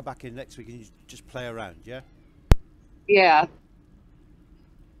we can come back in next week and you just play around, yeah? yeah.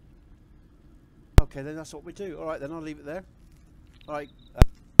 Okay, then that's what we do. All right, then I'll leave it there. All right,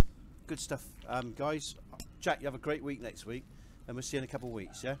 good stuff, guys. Jack, you have a great week next week, and we'll see you in a couple of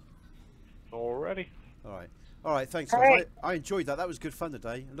weeks, yeah? Alrighty. All right, thanks, guys. Right. I enjoyed that. That was good fun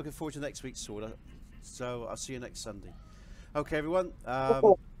today. I'm looking forward to next week's sword. So I'll see you next Sunday. Okay, everyone.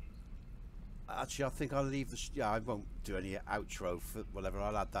 Actually, I think I'll leave the... yeah, I won't do any outro for whatever.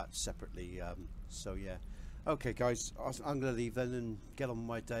 I'll add that separately. So, yeah. Okay, guys. I'm going to leave then and get on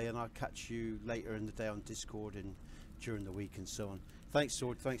my day, and I'll catch you later in the day on Discord and during the week and so on. Thanks,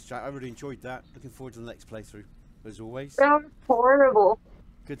 Sword. Thanks, Jack. I really enjoyed that. Looking forward to the next playthrough, as always. That was horrible.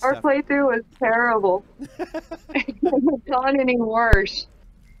 Good Our stuff. playthrough was terrible. It's not any worse.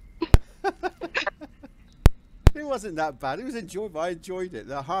 It wasn't that bad. It was enjoyable. I enjoyed it.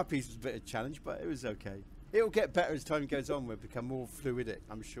 The harpies was a bit of a challenge, but it was okay. It'll get better as time goes on. We'll become more fluidic,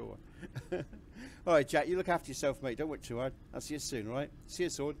 I'm sure. All right, Jack, you look after yourself, mate. Don't work too hard. I'll see you soon, all right? See you,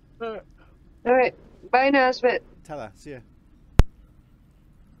 Sword. All right. Bye, Nesbit. Ta-da. See ya.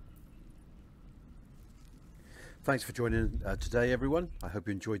 Thanks for joining today, everyone. I hope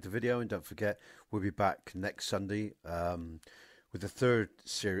you enjoyed the video, and don't forget we'll be back next Sunday with the third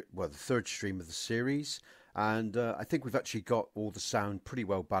stream of the series. And I think we've actually got all the sound pretty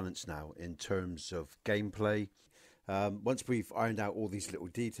well balanced now in terms of gameplay. Once we've ironed out all these little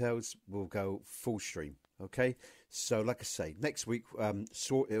details, we'll go full stream. Okay, so like I say, next week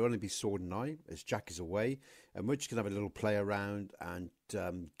it'll only be Sword and I, as Jack is away, and we're just gonna have a little play around and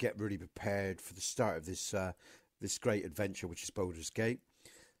get really prepared for the start of this this great adventure, which is Baldur's Gate.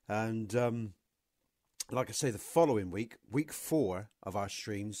 And like I say, the following week, week 4 of our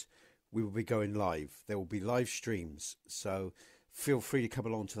streams, we will be going live. There will be live streams, so feel free to come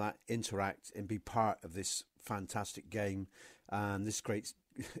along to that, interact, and be part of this fantastic game and this great,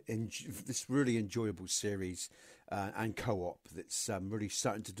 this really enjoyable series and co-op that's really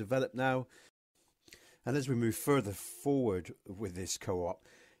starting to develop now. And as we move further forward with this co-op,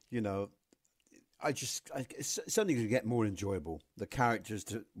 you know, it's only going to get more enjoyable. The characters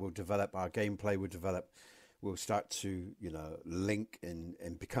will develop, our gameplay will develop. We'll start to, you know, link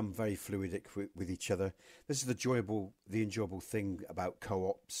and become very fluidic with each other. This is the enjoyable thing about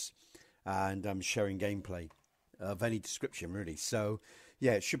co-ops and sharing gameplay of any description, really. So,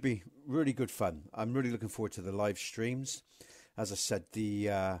 yeah, it should be really good fun. I'm really looking forward to the live streams. As I said, the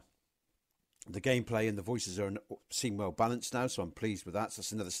gameplay and the voices seem well balanced now, so I'm pleased with that. So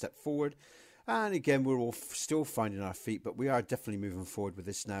that's another step forward. And again, we're all still finding our feet, but we are definitely moving forward with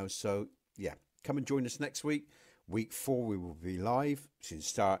this now. So yeah, come and join us next week. Week 4, we will be live. So you can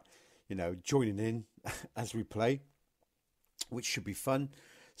start, joining in as we play, which should be fun.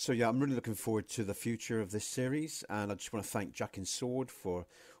 So yeah, I'm really looking forward to the future of this series, and I just want to thank Jack and Sword for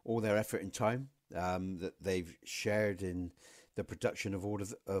all their effort and time that they've shared in the production of all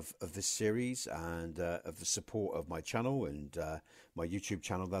of this series, and of the support of my channel and my YouTube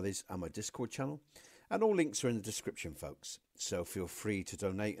channel, that is, and my Discord channel. And all links are in the description, folks. So feel free to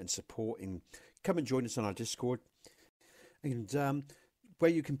donate and support, and come and join us on our Discord, and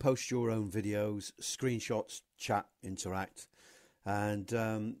where you can post your own videos, screenshots, chat, interact,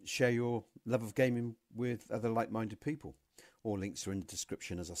 and share your love of gaming with other like-minded people. All links are in the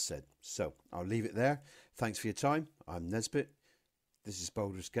description, as I said. So I'll leave it there. Thanks for your time. I'm Nesbit. This is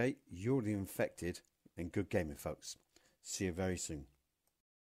Baldur's Gate. You're the infected, and good gaming, folks. See you very soon.